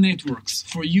neural networks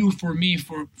for you, for me,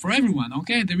 for everyone,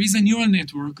 okay? There is a neural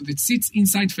network that sits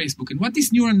inside Facebook. And what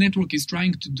this neural network is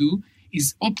trying to do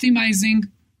is optimizing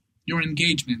your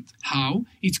engagement. How?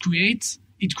 It creates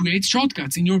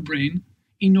shortcuts in your brain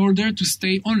in order to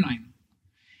stay online.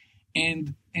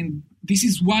 And this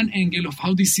is one angle of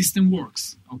how this system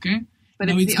works, okay? But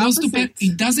Now, it's it the goes to opposite.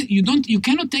 it doesn't you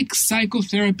cannot take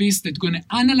psychotherapists that going to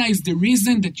analyze the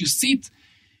reason that you sit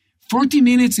 40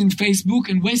 minutes in Facebook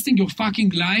and wasting your fucking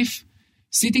life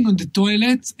sitting on the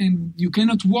toilet and you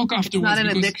cannot walk It's afterwards. not an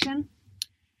because addiction?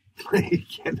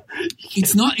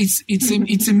 It's not.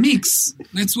 It's a mix.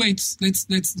 That's why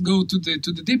let's go to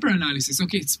the deeper analysis.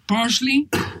 Okay, it's partially.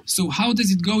 So how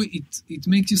does it go? It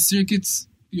makes your circuits,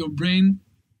 your brain,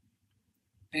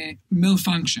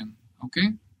 malfunction. Okay,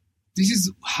 this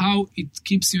is how it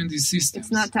keeps you in this system.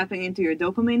 It's not tapping into your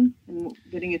dopamine and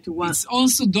getting it to one. It's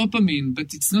also dopamine,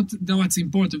 but it's not what's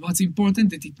important. What's important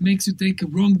that it makes you take a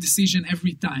wrong decision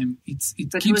every time. It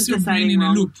But keeps who's your brain deciding in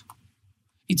wrong? a loop.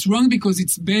 It's wrong because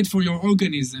it's bad for your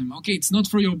organism. Okay, it's not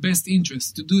for your best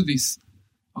interest to do this.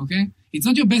 Okay, it's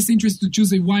not your best interest to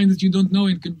choose a wine that you don't know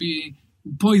and could be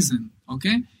poison.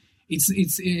 Okay,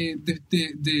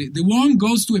 the worm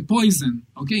goes to a poison.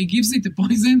 Okay, he gives it a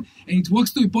poison and it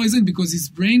walks to a poison because his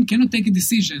brain cannot take a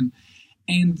decision.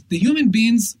 And the human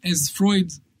beings, as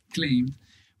Freud claimed,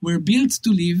 were built to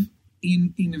live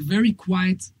in a very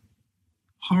quiet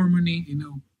harmony,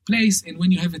 place. And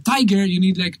when you have a tiger, you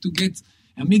need like to get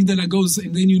amygdala goes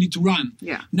and then you need to run.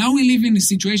 Yeah. Now we live in a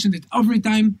situation that every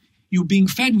time you're being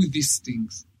fed with these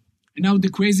things. And now the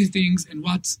crazy things and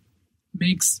what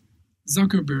makes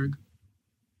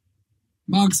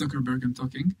Mark Zuckerberg, I'm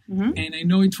talking, and I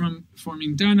know it from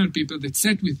internal people that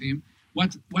sat with him,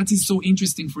 what is so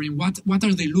interesting for him, what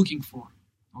are they looking for,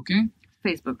 okay?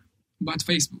 Facebook. But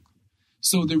Facebook.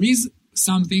 So there is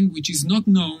something which is not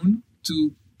known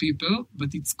to people, but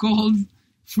it's called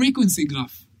frequency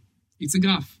graph. It's a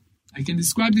graph. I can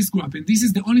describe this graph, and this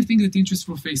is the only thing that interests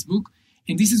for Facebook,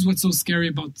 and this is what's so scary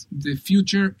about the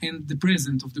future and the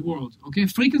present of the world, okay?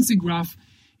 Frequency graph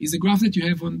is a graph that you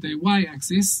have on the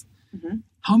y-axis,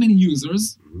 how many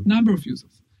users, number of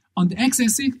users. On the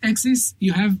x-axis,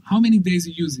 you have how many days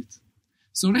you use it.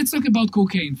 So let's talk about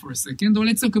cocaine for a second, or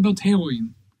let's talk about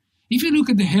heroin. If you look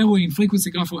at the heroin frequency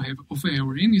graph of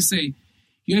heroin, you say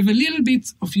you have a little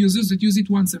bit of users that use it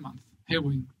once a month,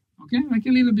 heroin, okay? Like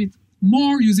a little bit.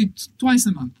 More use it twice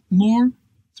a month. More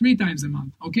 3 times a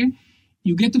month, okay?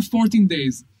 You get to 14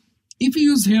 days. If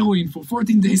you use heroin for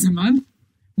 14 days a month,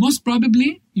 most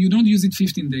probably you don't use it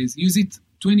 15 days. Use it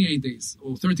 28 days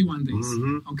or 31 days,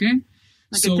 okay?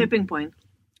 Like a tipping point.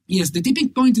 Yes, the tipping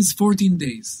point is 14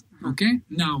 days, okay?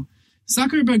 Now,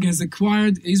 Zuckerberg has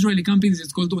acquired Israeli company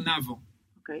that's called Onavo.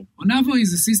 Okay. Onavo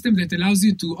is a system that allows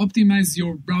you to optimize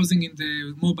your browsing in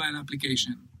the mobile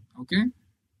application, okay?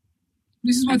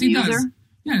 This is what As a it does. user?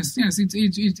 Yes.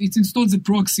 It installs a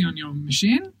proxy on your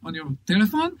machine, on your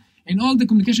telephone, and all the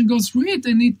communication goes through it,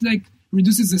 and it like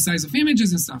reduces the size of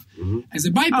images and stuff. As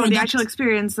a byproduct, the actual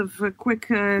experience of quick.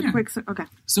 Okay.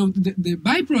 So the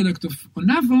byproduct of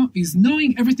Onavo is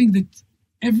knowing everything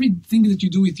that you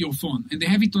do with your phone, and they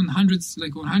have it on hundreds,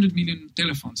 like 100 million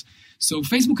telephones. So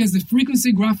Facebook has the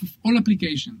frequency graph of all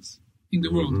applications in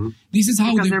the world. This is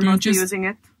how Because they they're mostly purchase using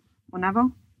it.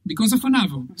 Onavo. because of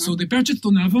Onavo. So they purchased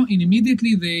Onavo, and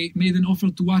immediately they made an offer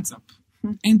to WhatsApp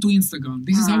and to Instagram.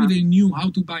 This is how they knew how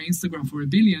to buy Instagram for $1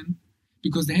 billion,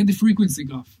 because they had the frequency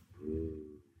graph.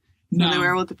 So they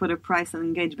were able to put a price on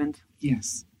engagement.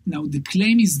 Yes. Now, the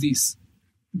claim is this.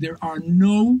 There are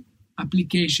no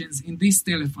applications in this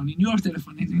telephone, in your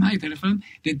telephone, in my telephone,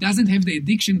 that doesn't have the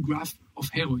addiction graph of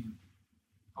heroin.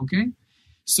 Okay?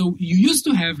 So you used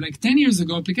to have, like 10 years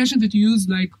ago, application that you use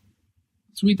like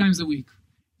 3 times a week.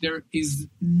 There is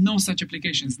no such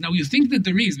applications. Now, you think that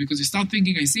there is, because you start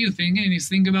thinking, I see you thing, and you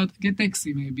think about Get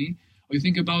Taxi, maybe, or you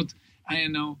think about, I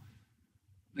don't know,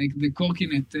 like the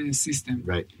Corkinet system.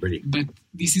 Right, ready. But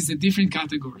this is a different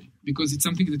category because it's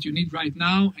something that you need right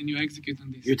now and you execute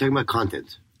on this. You're talking about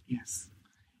content. Yes.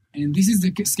 And this is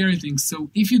the scary thing. So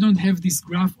if you don't have this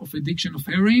graph of addiction of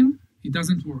heroin, it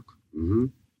doesn't work.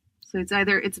 So it's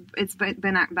either it's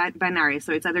binary.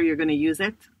 So it's either you're going to use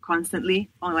it constantly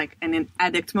or like in an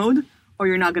addict mode, or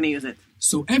you're not going to use it.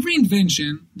 So every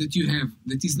invention that you have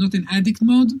that is not an addict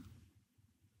mode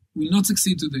will not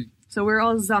succeed today. So we're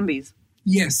all zombies.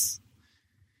 Yes.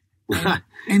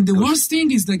 And the worst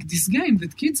thing is like this game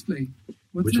that kids play.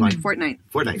 What's Which the one? name?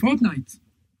 Fortnite.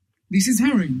 This is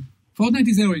heroin. Fortnite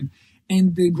is heroin.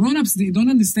 And the grown-ups, they don't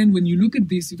understand when you look at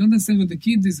this, you don't understand what the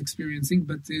kid is experiencing,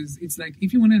 but it's like,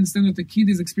 if you want to understand what the kid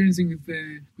is experiencing with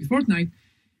Fortnite,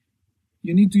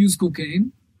 you need to use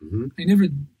cocaine. I never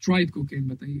tried cocaine,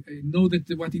 but I know that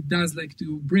what it does like to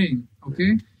your brain,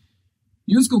 okay?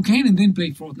 Use cocaine and then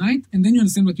play Fortnite, and then you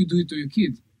understand what you do to your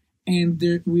kid. And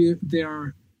there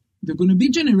are going to be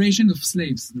generations of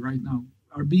slaves right now,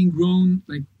 are being grown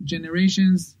like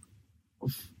generations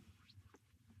of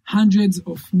hundreds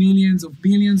of millions of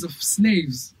billions of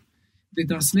slaves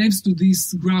that are slaves to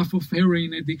this graph of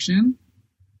heroin addiction.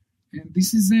 And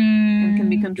this is It can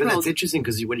be Yeah, controlled. that's interesting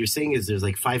because what you're saying is there's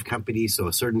like 5 companies, so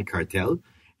a certain cartel,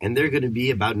 and they're going to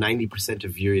be about 90%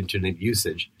 of your internet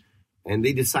usage. And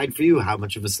they decide for you how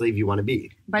much of a slave you want to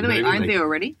be. By the way, aren't they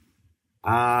already?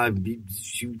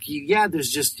 Yeah, there's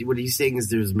just, what he's saying is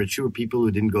there's mature people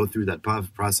who didn't go through that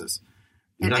process.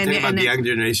 You're not talking about the young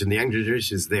generation. The young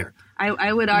generation is there.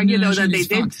 I would argue, though, that they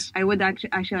Generation did. is fucked. I would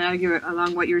actually argue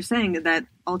along what you're saying that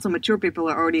also mature people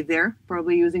are already there,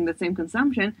 probably using the same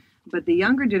consumption. But the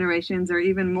younger generations are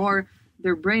even more,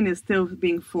 their brain is still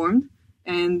being formed,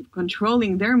 and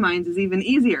controlling their minds is even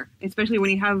easier, especially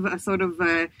when you have a sort of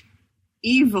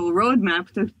evil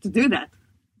roadmap to do that.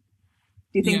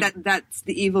 Do you think Yeah. that that's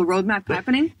the evil roadmap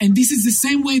happening? And this is the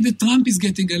same way that Trump is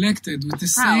getting elected, with the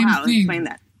same How? thing. Explain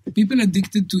that. People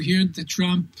addicted to hear the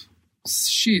Trump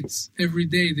shit every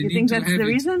day. They You need think to that's have the it.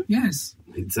 reason? Yes.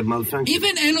 It's a malfunction.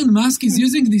 Even Elon Musk is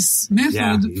using this method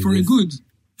Yeah, for he a is. good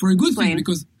thing, Explain.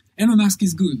 because Elon Musk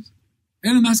is good.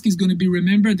 Elon Musk is going to be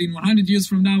remembered in 100 years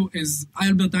from now as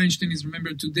Albert Einstein is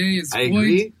remembered today, as I Freud.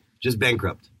 agree. Just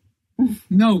bankrupt.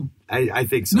 No. I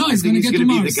think so. No, he's I think gonna get going to to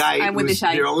be Mars. the guy I'm with who's, the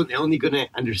shy. you're only going to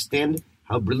understand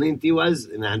how brilliant he was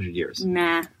in 100 years.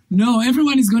 Nah, No,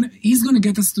 everyone is going to, he's going to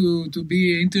get us to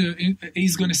be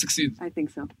he's going to succeed. I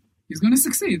think so. He's going to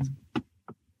succeed.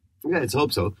 Yeah, let's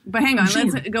hope so. But hang on, Sure.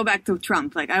 let's go back to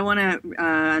Trump. Like, I want to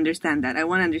understand that. I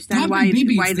want to understand Trump why and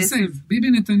Bibi, why it's the this same. is.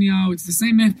 Bibi Netanyahu, it's the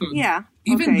same method. Yeah,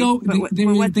 Even okay, though but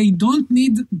what- they don't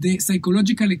need the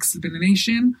psychological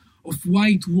explanation of why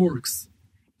it works.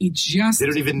 It just They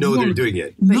don't even know they're works. doing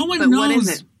it. No one but what knows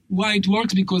is it? why it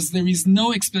works because there is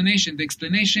no explanation. The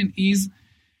explanation is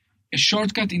a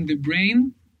shortcut in the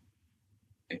brain.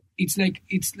 It's I have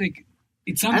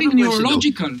something a question,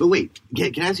 neurological. though. But wait,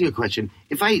 can I ask you a question?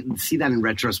 If I see that in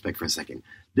retrospect for a second,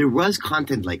 there was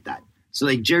content like that. So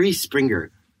like Jerry Springer,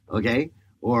 okay?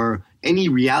 Or any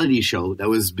reality show that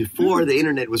was before the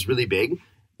internet was really big,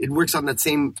 it works on that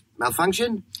same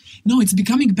malfunction? No, it's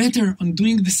becoming better on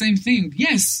doing the same thing.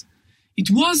 Yes, it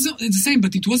was the same,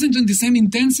 but it wasn't on the same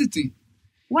intensity.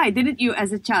 Why didn't you,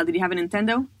 as a child, did you have a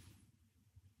Nintendo?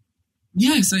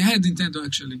 Yes, I had Nintendo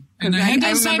actually, and I had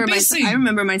also a PC. I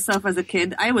remember myself as a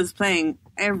kid. I was playing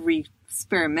every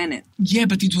spare minute. Yeah,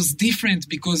 but it was different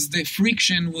because the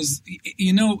friction was,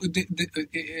 you know.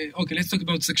 Okay, let's talk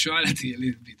about sexuality a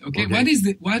little bit. Okay, Okay.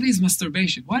 what is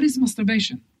masturbation? What is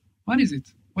masturbation? What is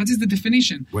it? What is the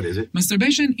definition? What is it?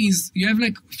 Masturbation is, you have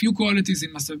like a few qualities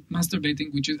in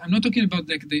masturbating, which is, I'm not talking about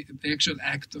like the actual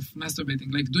act of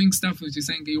masturbating, like doing stuff which is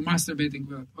saying you're masturbating,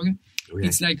 okay?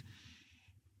 It's like,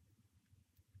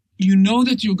 you know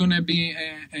that you're going to be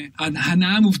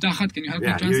הנאה מובטחת, can you help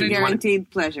me translate? Guaranteed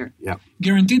pleasure. Yeah.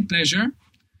 Guaranteed pleasure,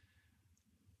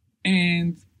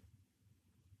 and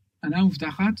הנאה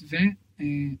מובטחת,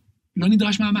 ולא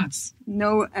נדרש מאמץ.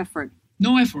 No effort.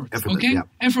 No effort, Effortless, okay? yeah.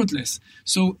 Effortless.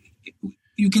 So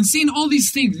you can see in all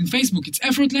these things in Facebook, it's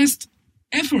effortless.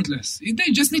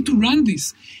 They just need to run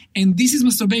this. And this is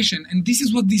masturbation. And this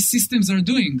is what these systems are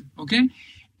doing, okay?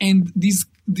 And these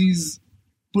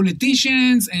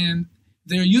politicians, and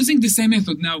they're using the same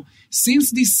method. Now,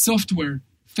 since this software,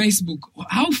 Facebook,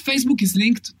 how Facebook is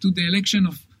linked to the election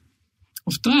of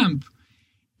Trump,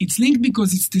 it's linked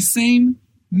because it's the same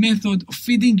method of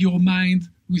feeding your mind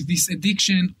with this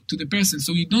addiction to the person.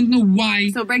 So you don't know why.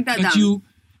 So break that but down.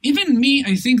 Even me,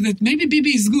 I think that maybe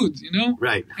Bibi is good, you know?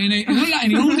 Right. And I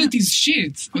know that he's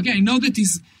shit. Okay, I know that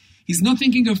he's not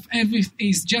thinking of everything.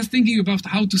 He's just thinking about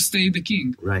how to stay the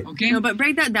king. Right. Okay? No, but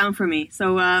break that down for me. So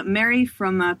Mary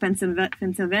from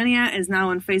Pennsylvania is now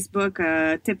on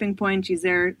Facebook, Tipping Point. She's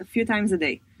there a few times a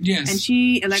day. Yes. And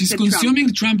she elected She's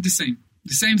consuming Trump. the same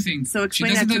thing. So She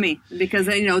explain that doesn't- to me. Because,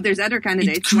 there's other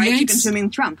candidates. It Why is she creates- consuming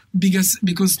Trump?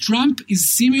 Because Trump is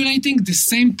simulating the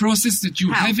same process that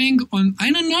you're How? having on.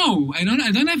 I don't know. I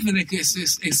don't have like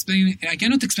explain. I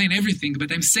cannot explain everything,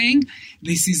 but I'm saying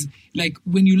this is like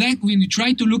when you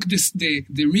try to look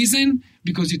the reason,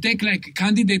 because you take like a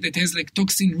candidate that has like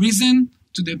toxic reason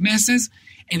to the masses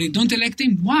and they don't elect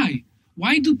him. Why?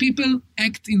 Why do people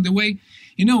act in the way?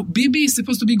 Bibi is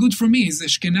supposed to be good for me. He's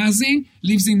Ashkenazi,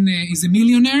 he's a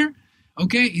millionaire.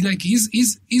 Okay,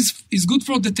 he's good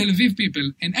for the Tel Aviv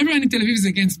people, and everyone in Tel Aviv is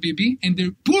against Bibi, and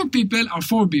the poor people are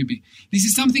for Bibi. This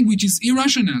is something which is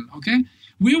irrational. Okay,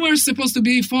 we were supposed to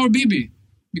be for Bibi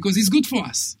because he's good for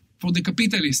us, for the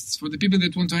capitalists, for the people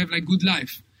that want to have like good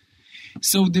life.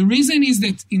 So the reason is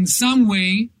that in some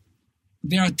way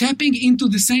they are tapping into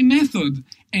the same method,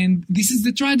 and this is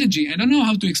the tragedy. I don't know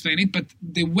how to explain it, but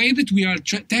the way that we are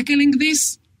tackling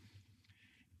this,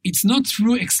 it's not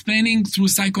through explaining through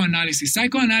psychoanalysis.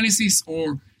 Psychoanalysis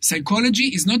or psychology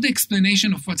is not the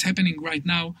explanation of what's happening right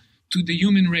now to the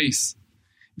human race.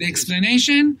 The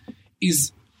explanation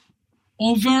is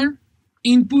over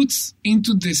inputs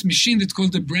into this machine that's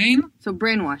called the brain. So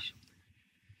brainwash.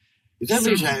 Is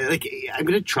that I'm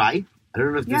going to try. I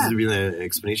don't know if this Yeah. is really an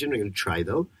explanation. I'm going to try,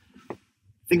 though.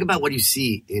 Think about what you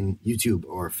see in YouTube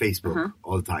or Facebook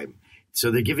all the time.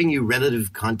 So they're giving you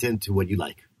relative content to what you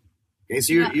like. Okay,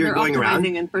 so you're They're going around.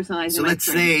 optimizing and personalizing. So my let's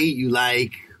experience. say you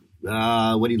like,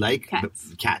 what do you like?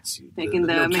 Cats. Cats. Taking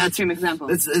the mainstream example.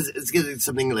 Let's get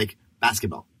something like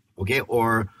basketball, okay?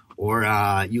 Or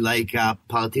you like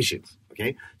politicians,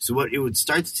 okay? So what it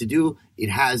starts to do, it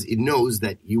knows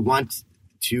that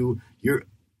you're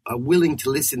willing to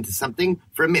listen to something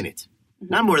for a minute,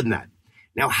 not more than that.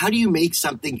 Now, how do you make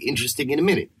something interesting in a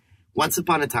minute? Once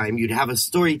upon a time, you'd have a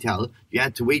storyteller. You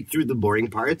had to wait through the boring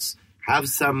parts, have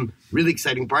some really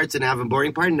exciting parts, and have a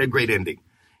boring part and a great ending.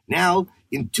 Now,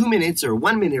 in 2 minutes or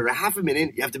 1 minute or a half a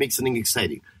minute, you have to make something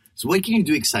exciting. So what can you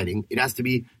do exciting? It has to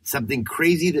be something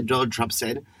crazy that Donald Trump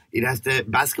said.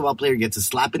 Basketball player gets a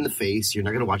slap in the face. You're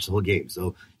not going to watch the whole game.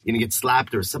 So you're going to get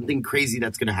slapped or something crazy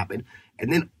that's going to happen.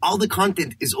 And then all the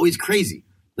content is always crazy.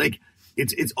 Like,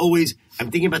 it's always,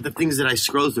 I'm thinking about the things that I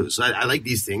scroll through. So I like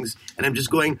these things. And I'm just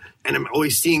going, and I'm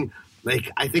always seeing, like,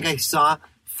 I think I saw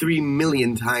 3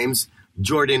 million times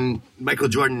Michael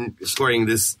Jordan scoring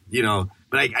this,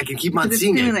 but I can keep on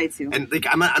seeing it. Stimulates you. And like,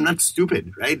 I'm not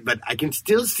stupid, right? But I can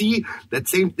still see that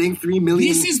same thing 3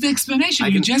 million. This is the explanation.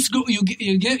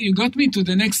 You got me to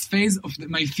the next phase of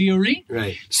my theory.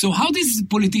 Right. So how these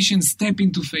politicians tap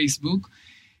into Facebook?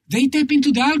 They tap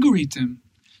into the algorithm.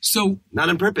 So Not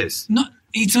on purpose.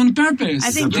 it's on purpose.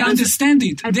 I think they John- understand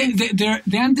it. I think-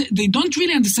 They don't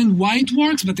really understand why it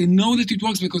works, but they know that it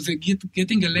works because they're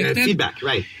getting elected. Feedback,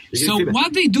 right. They're So getting feedback.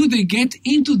 what they do, they get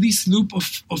into this loop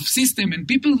of system, and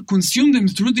people consume them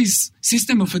through this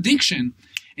system of addiction.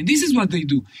 And this is what they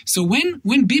do. So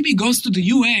when Bibi goes to the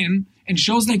UN and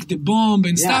shows like the bomb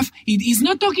and stuff, he's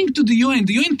not talking to the UN.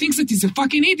 The UN thinks that he's a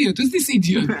fucking idiot. Who's this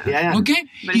idiot? Yeah. Okay?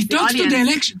 But He it's the talks to the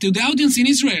audience. to the audience in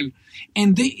Israel.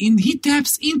 And he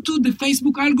taps into the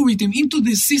Facebook algorithm, into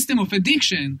the system of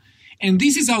addiction. And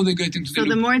this is how they get into So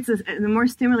the loop. the more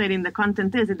stimulating the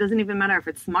content is, it doesn't even matter if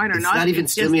it's smart or It's not. not even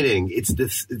just- stimulating. It's the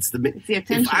the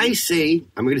attention. If I say,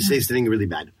 I'm going to say something really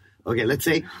bad. Okay, let's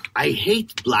say I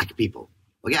hate black people.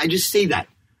 Okay, I just say that.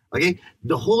 Okay,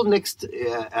 the whole next,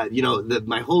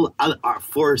 my whole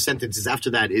 4 sentences after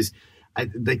that is,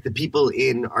 like the people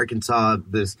in Arkansas.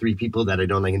 There's 3 people that I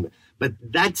don't like, but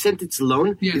that sentence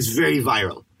alone is very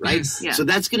viral, right? Yes. Yeah. So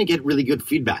that's going to get really good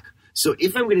feedback. So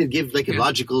if I'm going to give like a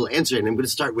logical answer, and I'm going to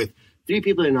start with 3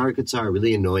 people in Arkansas are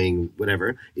really annoying,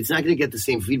 whatever, it's not going to get the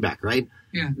same feedback, right?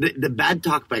 Yeah. The bad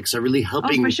talkbacks are really Oh,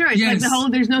 helping. for sure. It's like Yes. the whole,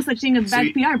 there's no such thing as So bad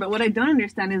you- PR, but what I don't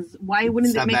understand is why wouldn't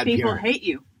It's it not make bad people PR. hate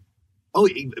you? Oh,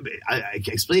 I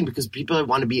explain because people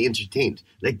want to be entertained.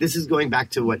 Like this is going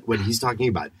back to what he's talking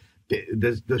about.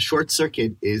 The short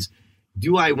circuit is,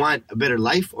 do I want a better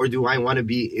life or do I want to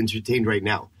be entertained right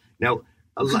now? Now,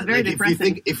 a lot, very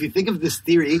depressing. if you think of this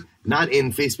theory, not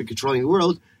in Facebook controlling the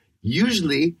world,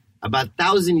 usually about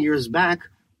 1,000 years back,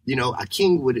 a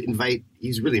king would invite.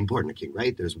 He's really important, a king,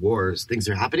 right? There's wars, things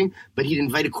are happening, but he'd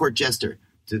invite a court jester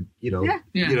to,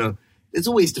 Yeah. it's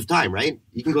a waste of time, right?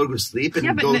 You can go to sleep and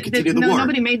Yeah, but go continue the war.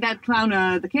 nobody made that clown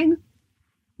the king.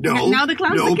 No, Now the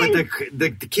clown's no, the king.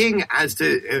 but the king has to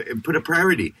put a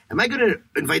priority. Am I going to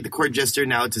invite the court jester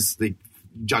now to like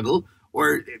juggle,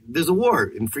 or there's a war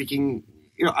in freaking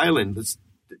Ireland? Let's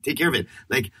take care of it.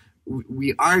 Like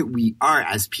we are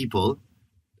as people.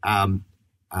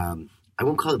 I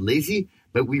won't call it lazy,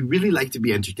 but we really like to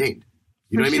be entertained.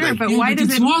 You know what I mean? Sure, Like, but Yeah, why but does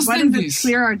it's it worse than it this.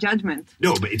 clear our judgment?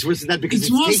 no, but it's worse than that because It's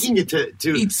it's worse- taking it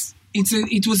to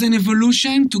It was an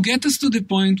evolution to get us to the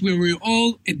point where we're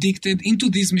all addicted into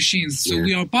these machines. So Yeah.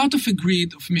 we are part of a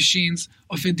grid of machines,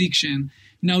 of addiction.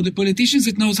 Now the politicians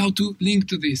that knows how to link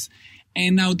to this.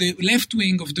 And now the left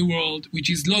wing of the world, which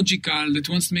is logical, that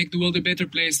wants to make the world a better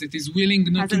place, that is willing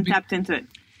not to Hasn't be... tapped into it.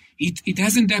 It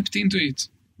hasn't tapped into it.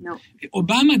 No.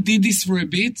 Obama did this for a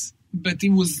bit, but he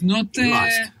was not... He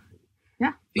lost.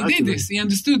 Yeah. He Lost did it. this. He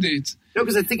understood it. No,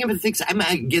 because I think of it, thinks I'm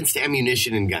against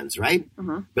ammunition and guns, right?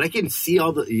 But I can see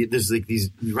there's like these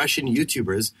Russian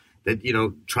YouTubers that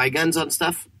try guns on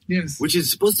stuff, Yes. which is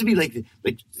supposed to be like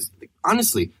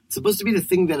honestly, it's supposed to be the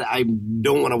thing that I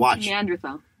don't want to watch.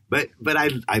 Neanderthal. But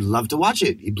I love to watch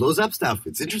it. He blows up stuff.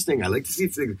 It's interesting. I like to see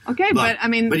things. Okay, but, I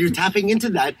mean- but you're tapping into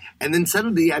that, and then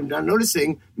suddenly I'm not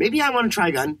noticing. Maybe I want to try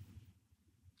a gun.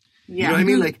 Yeah. You know what I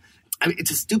mean? Like,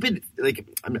 it's a stupid. Like,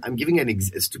 I'm giving a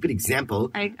stupid example,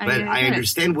 I but get I it.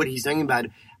 understand what he's talking about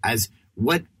as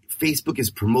what Facebook is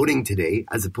promoting today,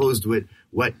 as opposed to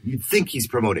what you think he's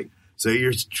promoting. So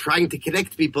you're trying to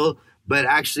connect people, but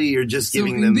actually you're just So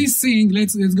giving in them. this thing,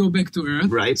 let's go back to Earth.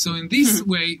 Right. So in this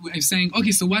way, I'm saying,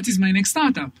 okay, so what is my next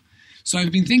startup? So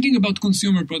I've been thinking about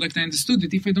consumer product. I understood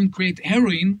that if I don't create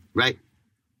heroin Right.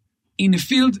 in a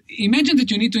field, imagine that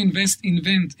you need to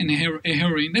invent a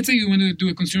heroin. Let's say you want to do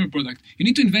a consumer product. You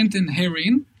need to invent an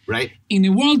heroin Right. in a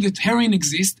world that heroin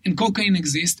exists and cocaine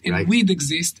exists and Right. weed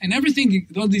exists and everything,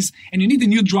 all this, and you need a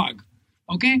new drug.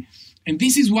 Okay? And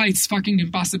this is why it's fucking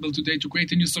impossible today to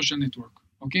create a new social network.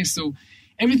 Okay? So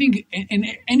everything and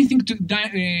anything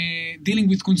dealing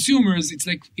with consumers, it's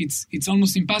like it's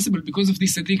almost impossible because of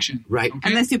this addiction. Right. Okay?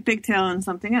 Unless you pigtail on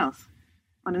something else,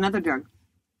 on another drug.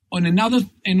 On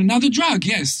another drug,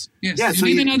 yes. Yeah, you so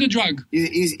need you- another drug.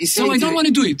 He's So saying I don't want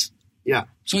to do it. Yeah.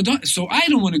 So I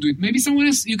don't want to do it. Maybe someone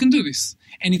else, you can do this.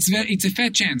 And it's a fair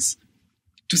chance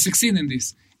to succeed in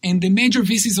this. And the major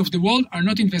VCs of the world are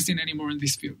not investing anymore in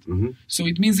this field. So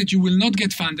it means that you will not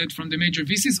get funded from the major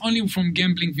VCs, only from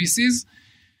gambling VCs.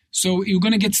 So you're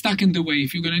going to get stuck in the way.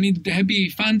 If you're going to need the heavy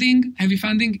funding,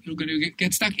 you're going to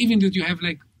get stuck, even that you have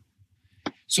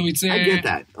so it's I get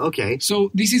that. Okay. So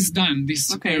this is done,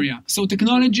 this Okay. area. So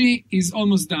technology is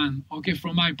almost done, okay,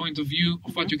 from my point of view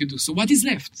of what you can do. So what is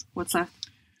left? What's that?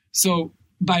 So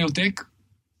biotech.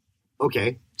 Okay.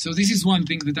 So this is one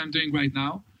thing that I'm doing right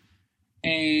now.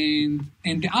 And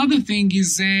the other thing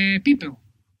is people.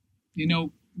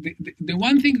 The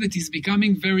one thing that is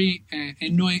becoming very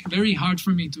annoying, very hard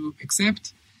for me to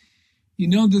accept,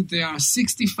 that there are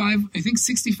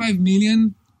 65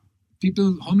 million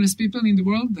people, homeless people in the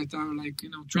world that are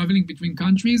traveling between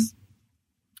countries.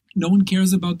 No one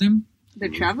cares about them. They're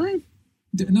traveling?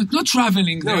 They're not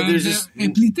traveling. No, they're they're just-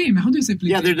 plitim. How do you say plitim?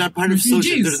 Yeah, they're not part of social.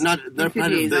 Refugees. They're not part of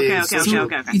Refugees. the Okay. social.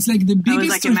 It's like the I was,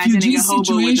 biggest imagining refugee a hobo with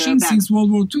a situation bag. since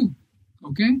World War II.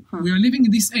 Okay? We are living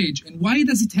in this age. And why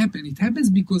does it happen? It happens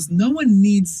because no one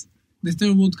needs the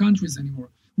third world countries anymore.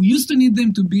 We used to need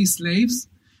them to be slaves.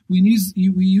 We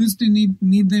used to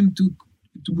need them to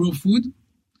grow food.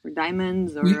 For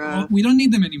diamonds or... We don't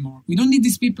need them anymore. We don't need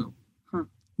these people.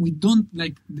 We don't,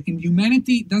 in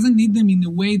humanity, doesn't need them in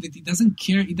a way that it doesn't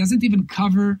care. It doesn't even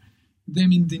cover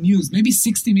them in the news. Maybe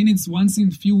 60 minutes once in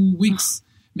a few weeks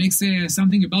makes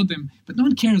something about them. But no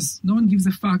one cares. No one gives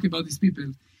a fuck about these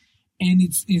people. And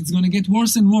it's going to get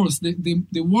worse and worse.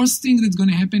 The worst thing that's going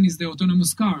to happen is the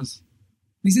autonomous cars.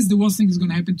 This is the worst thing that's going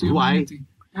to happen to Why? humanity.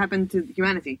 Happened to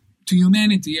humanity. To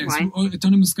humanity, yes. Why?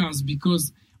 Autonomous cars,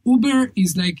 because Uber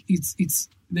is like, it's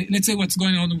let's say what's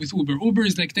going on with Uber. Uber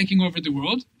is like taking over the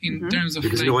world in terms of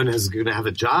Because like, no one is going to have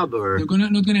a job, or they're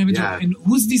not going to have a Yeah. job. And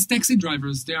who's these taxi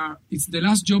drivers? It's the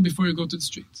last job before you go to the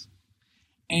streets.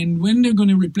 And when they're going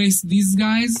to replace these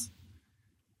guys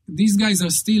are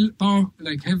still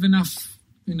have enough,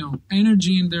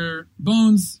 energy in their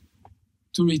bones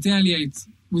to retaliate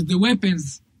with the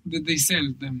weapons that they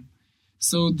sell them.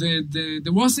 So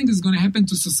the worst thing is going to happen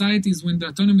to society is when the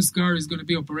autonomous car is going to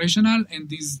be operational and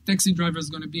these taxi drivers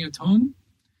are going to be at home,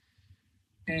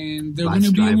 and they're going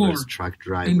bus to be a war. drivers, truck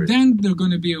drivers. And then they're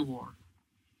going to be a war.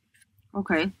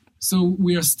 Okay. So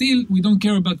we don't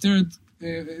care about third.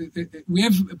 We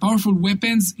have powerful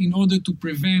weapons in order to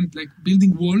prevent, like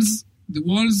building walls. The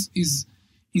walls is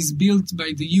built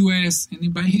by the U.S.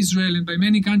 and by Israel and by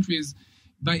many countries,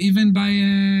 even by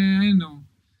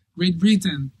Great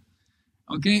Britain.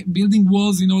 Okay, building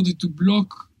walls in order to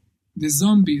block the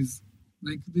zombies,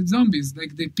 like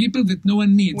the people that no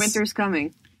one needs. Winter's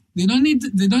coming. They don't need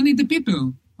the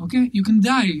people. Okay, you can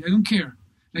die. I don't care.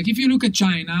 Like if you look at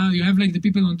China, you have like the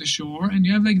people on the shore, and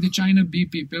you have like the China bee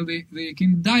people. They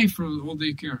can die for all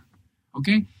they care.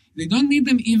 Okay, they don't need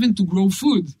them even to grow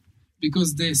food,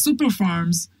 because the super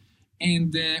farms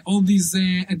and all these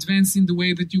advance in the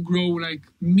way that you grow like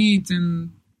meat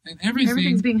and everything.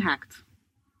 Everything's being hacked.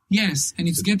 Yes, and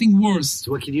it's getting worse.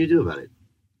 So what can you do about it?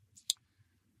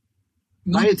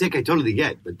 No, Biotech, I totally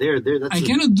get, but that's I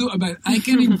cannot do, but I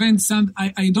can invent some.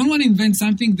 I don't want to invent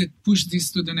something that push this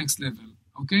to the next level.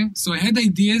 Okay, so I had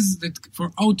ideas that for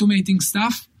automating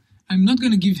stuff. I'm not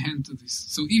going to give hand to this.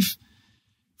 So if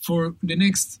for the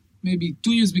next maybe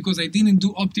 2 years, because I didn't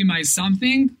optimize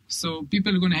something, so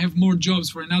people are going to have more jobs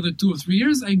for another 2 or 3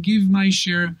 years, I give my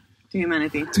share To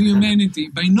humanity. to humanity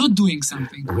by not doing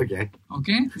something. Okay.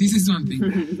 Okay, this is one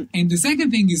thing. And the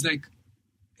second thing is like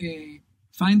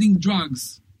finding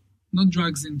drugs, not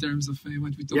drugs in terms of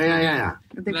what we talk about. Yeah.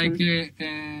 Like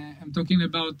I'm talking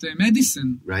about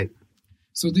medicine. Right.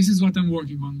 So this is what I'm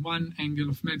working on, one angle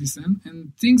of medicine,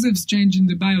 and things have changed in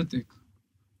the biotech.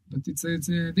 But it's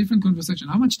a different conversation.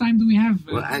 How much time do we have?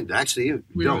 Well, actually, you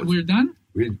don't. We're done.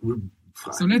 We're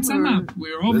So let's sum up.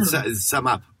 We're over. Let's sum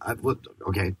up.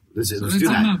 Okay, let's do let's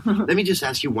that. sum up. Let me just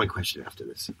ask you one question after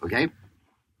this, okay?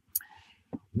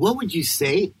 What would you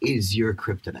say is your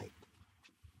kryptonite?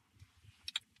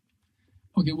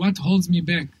 Okay, what holds me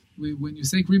back? When you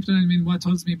say kryptonite, I mean what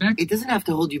holds me back? It doesn't have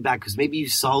to hold you back, because maybe you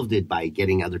solved it by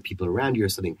getting other people around you or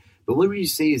something. But what would you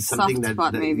say is something Soft that,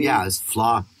 spot, maybe. yeah, is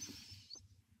flaw?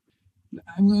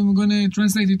 I'm going to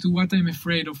translate it to what I'm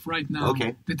afraid of right now.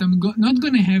 Okay. That I'm not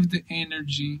going to have the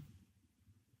energy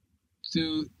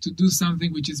to do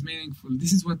something which is meaningful.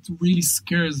 This is what really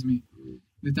scares me.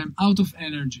 That I'm out of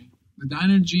energy. That the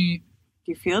energy...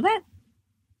 Do you feel that?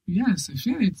 Yes, I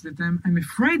feel it. That I'm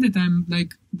afraid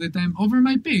that I'm over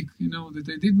my peak. That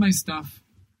I did my stuff,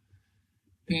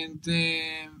 and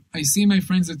I see my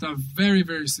friends that are very,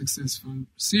 very successful.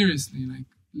 Seriously, like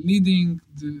leading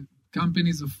the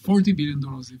companies of $40 billion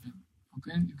even.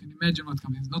 Okay, you can imagine what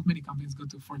companies. Not many companies go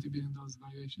to $40 billion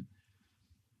valuation.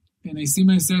 And I see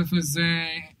myself as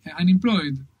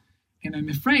unemployed, and I'm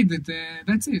afraid that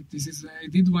that's it. I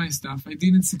did my stuff. I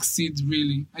didn't succeed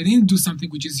really. I didn't do something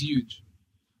which is huge.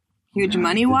 Huge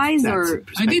money-wise, That's or...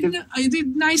 perspective. I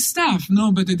did nice stuff,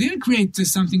 no, but I didn't create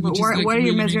something which But is like what are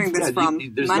you really measuring this Yeah,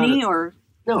 from? there's Money not a- or...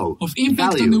 No. of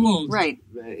impact value. on the world. Right.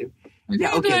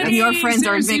 Yeah, okay. And your friends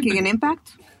are serious making an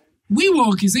impact?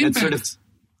 WeWork is That's impact. sort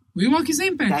WeWork is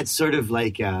impact. That's sort of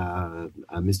like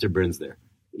Mr. Burns there.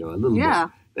 A little Yeah.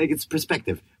 bit. Like it's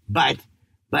perspective. But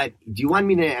do you want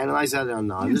me to analyze that on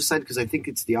the other side? Because I think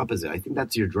it's the opposite. I think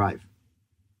that's your drive.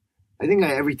 I think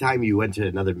every time you went to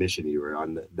another mission, you were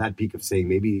on that peak of saying,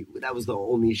 maybe that was the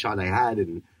only shot I had,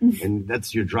 and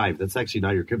that's your drive. That's actually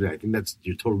not your kryptonite. I think that's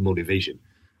your total motivation.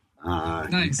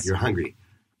 Nice. You're hungry.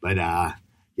 But,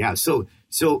 yeah, so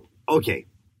okay.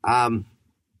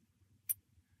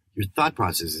 Your thought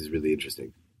process is really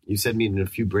interesting. You sent me in a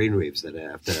few brainwaves that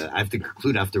I have to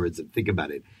conclude afterwards and think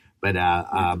about it. But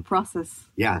Process.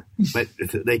 yeah, but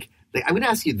like I'm going to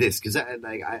ask you this, because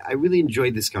I really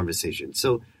enjoyed this conversation.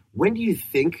 So when do you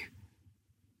think?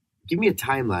 Give me a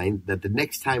timeline that the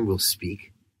next time we'll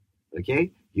speak,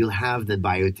 okay, you'll have the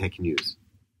biotech news,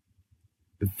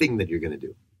 the thing that you're going to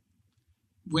do.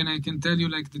 When I can tell you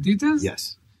like the details,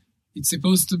 Yes. it's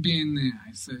supposed to be in,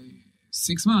 I say,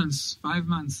 6 months, 5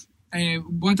 months.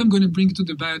 What I'm going to bring to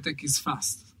the biotech is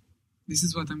fast. This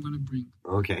is what I'm going to bring.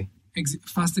 Okay.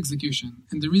 fast execution.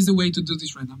 And there is a way to do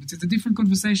this right now, but it's a different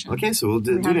conversation. Okay, so we'll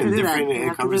do We it have in to a do that. different We have to do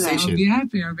that. conversation. I'll be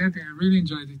happy. I really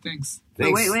enjoyed it. Thanks. But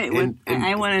Thanks. wait. And-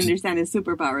 I want to understand his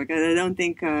superpower because I don't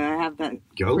think I have that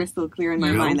Go. crystal clear in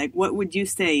my Go. mind. Like, what would you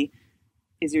say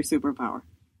is your superpower?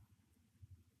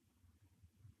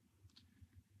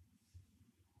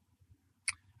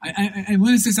 I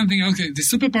want to say something. Okay, the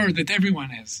superpower that everyone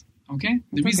has. Okay,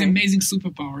 there is Okay. amazing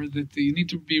superpower that you need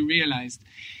to be realized.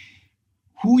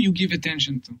 Who you give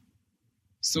attention to.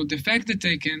 So the fact that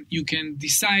I can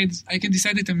decide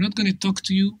that I'm not going to talk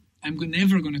to you.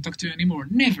 Never going to talk to you anymore.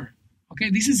 Never. Okay,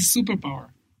 this is a superpower.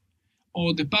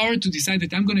 Or the power to decide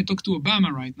that I'm going to talk to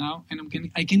Obama right now, and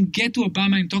I can get to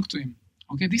Obama and talk to him.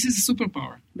 Okay, this is a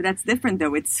superpower. But that's different,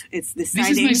 though. It's This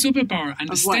deciding is my superpower. of what?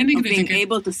 Understanding Of that being I can,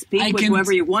 able to speak I with can-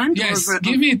 whoever you want? Yes, or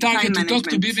give me a time target to talk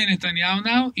to management? Bibi Netanyahu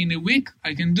now. In a week,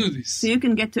 I can do this. So you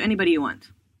can get to anybody you want.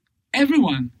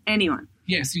 Everyone. Anyone.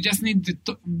 Yes, you just need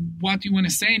what you want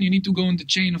to say, and you need to go on the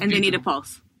chain of And they people. need a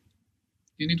pulse.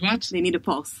 You need what? They need a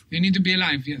pulse. You need to be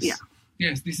alive, yes. Yeah.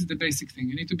 Yes, this is the basic thing.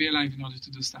 You need to be alive in order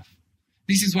to do stuff.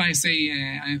 This is why I say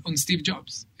on Steve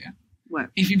Jobs, yeah. What?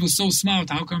 If he was so smart,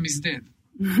 how come he's dead?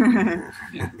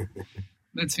 Yeah.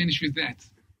 Let's finish with that.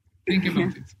 Think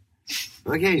about it.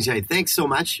 Okay, Shai, thanks so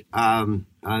much.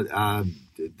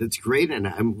 That's great, and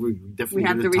we're definitely We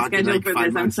have to going to talk in reschedule like for 5 this.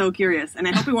 I'm months. so curious. And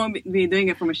I hope we won't be doing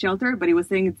it from a shelter, but he was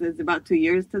saying it's about 2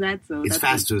 years to that. So It's that's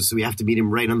faster, so we have to meet him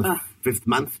right on the 5th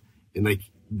month in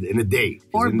a day. 'Cause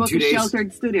Or in book 2 a days,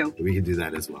 sheltered studio. we can do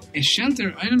that as well. A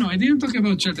shelter? I don't know. I didn't talk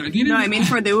about shelter. No, I mean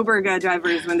for the Uber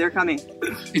drivers when they're coming.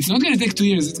 It's not going to take 2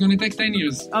 years. It's going to take 10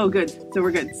 years. Oh, good. So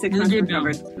we're good. 6 We're months good now.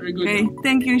 recovered. Very good Okay. now.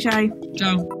 Thank you, Shai.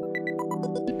 Ciao.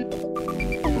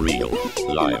 Real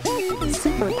life.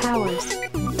 Superpowers.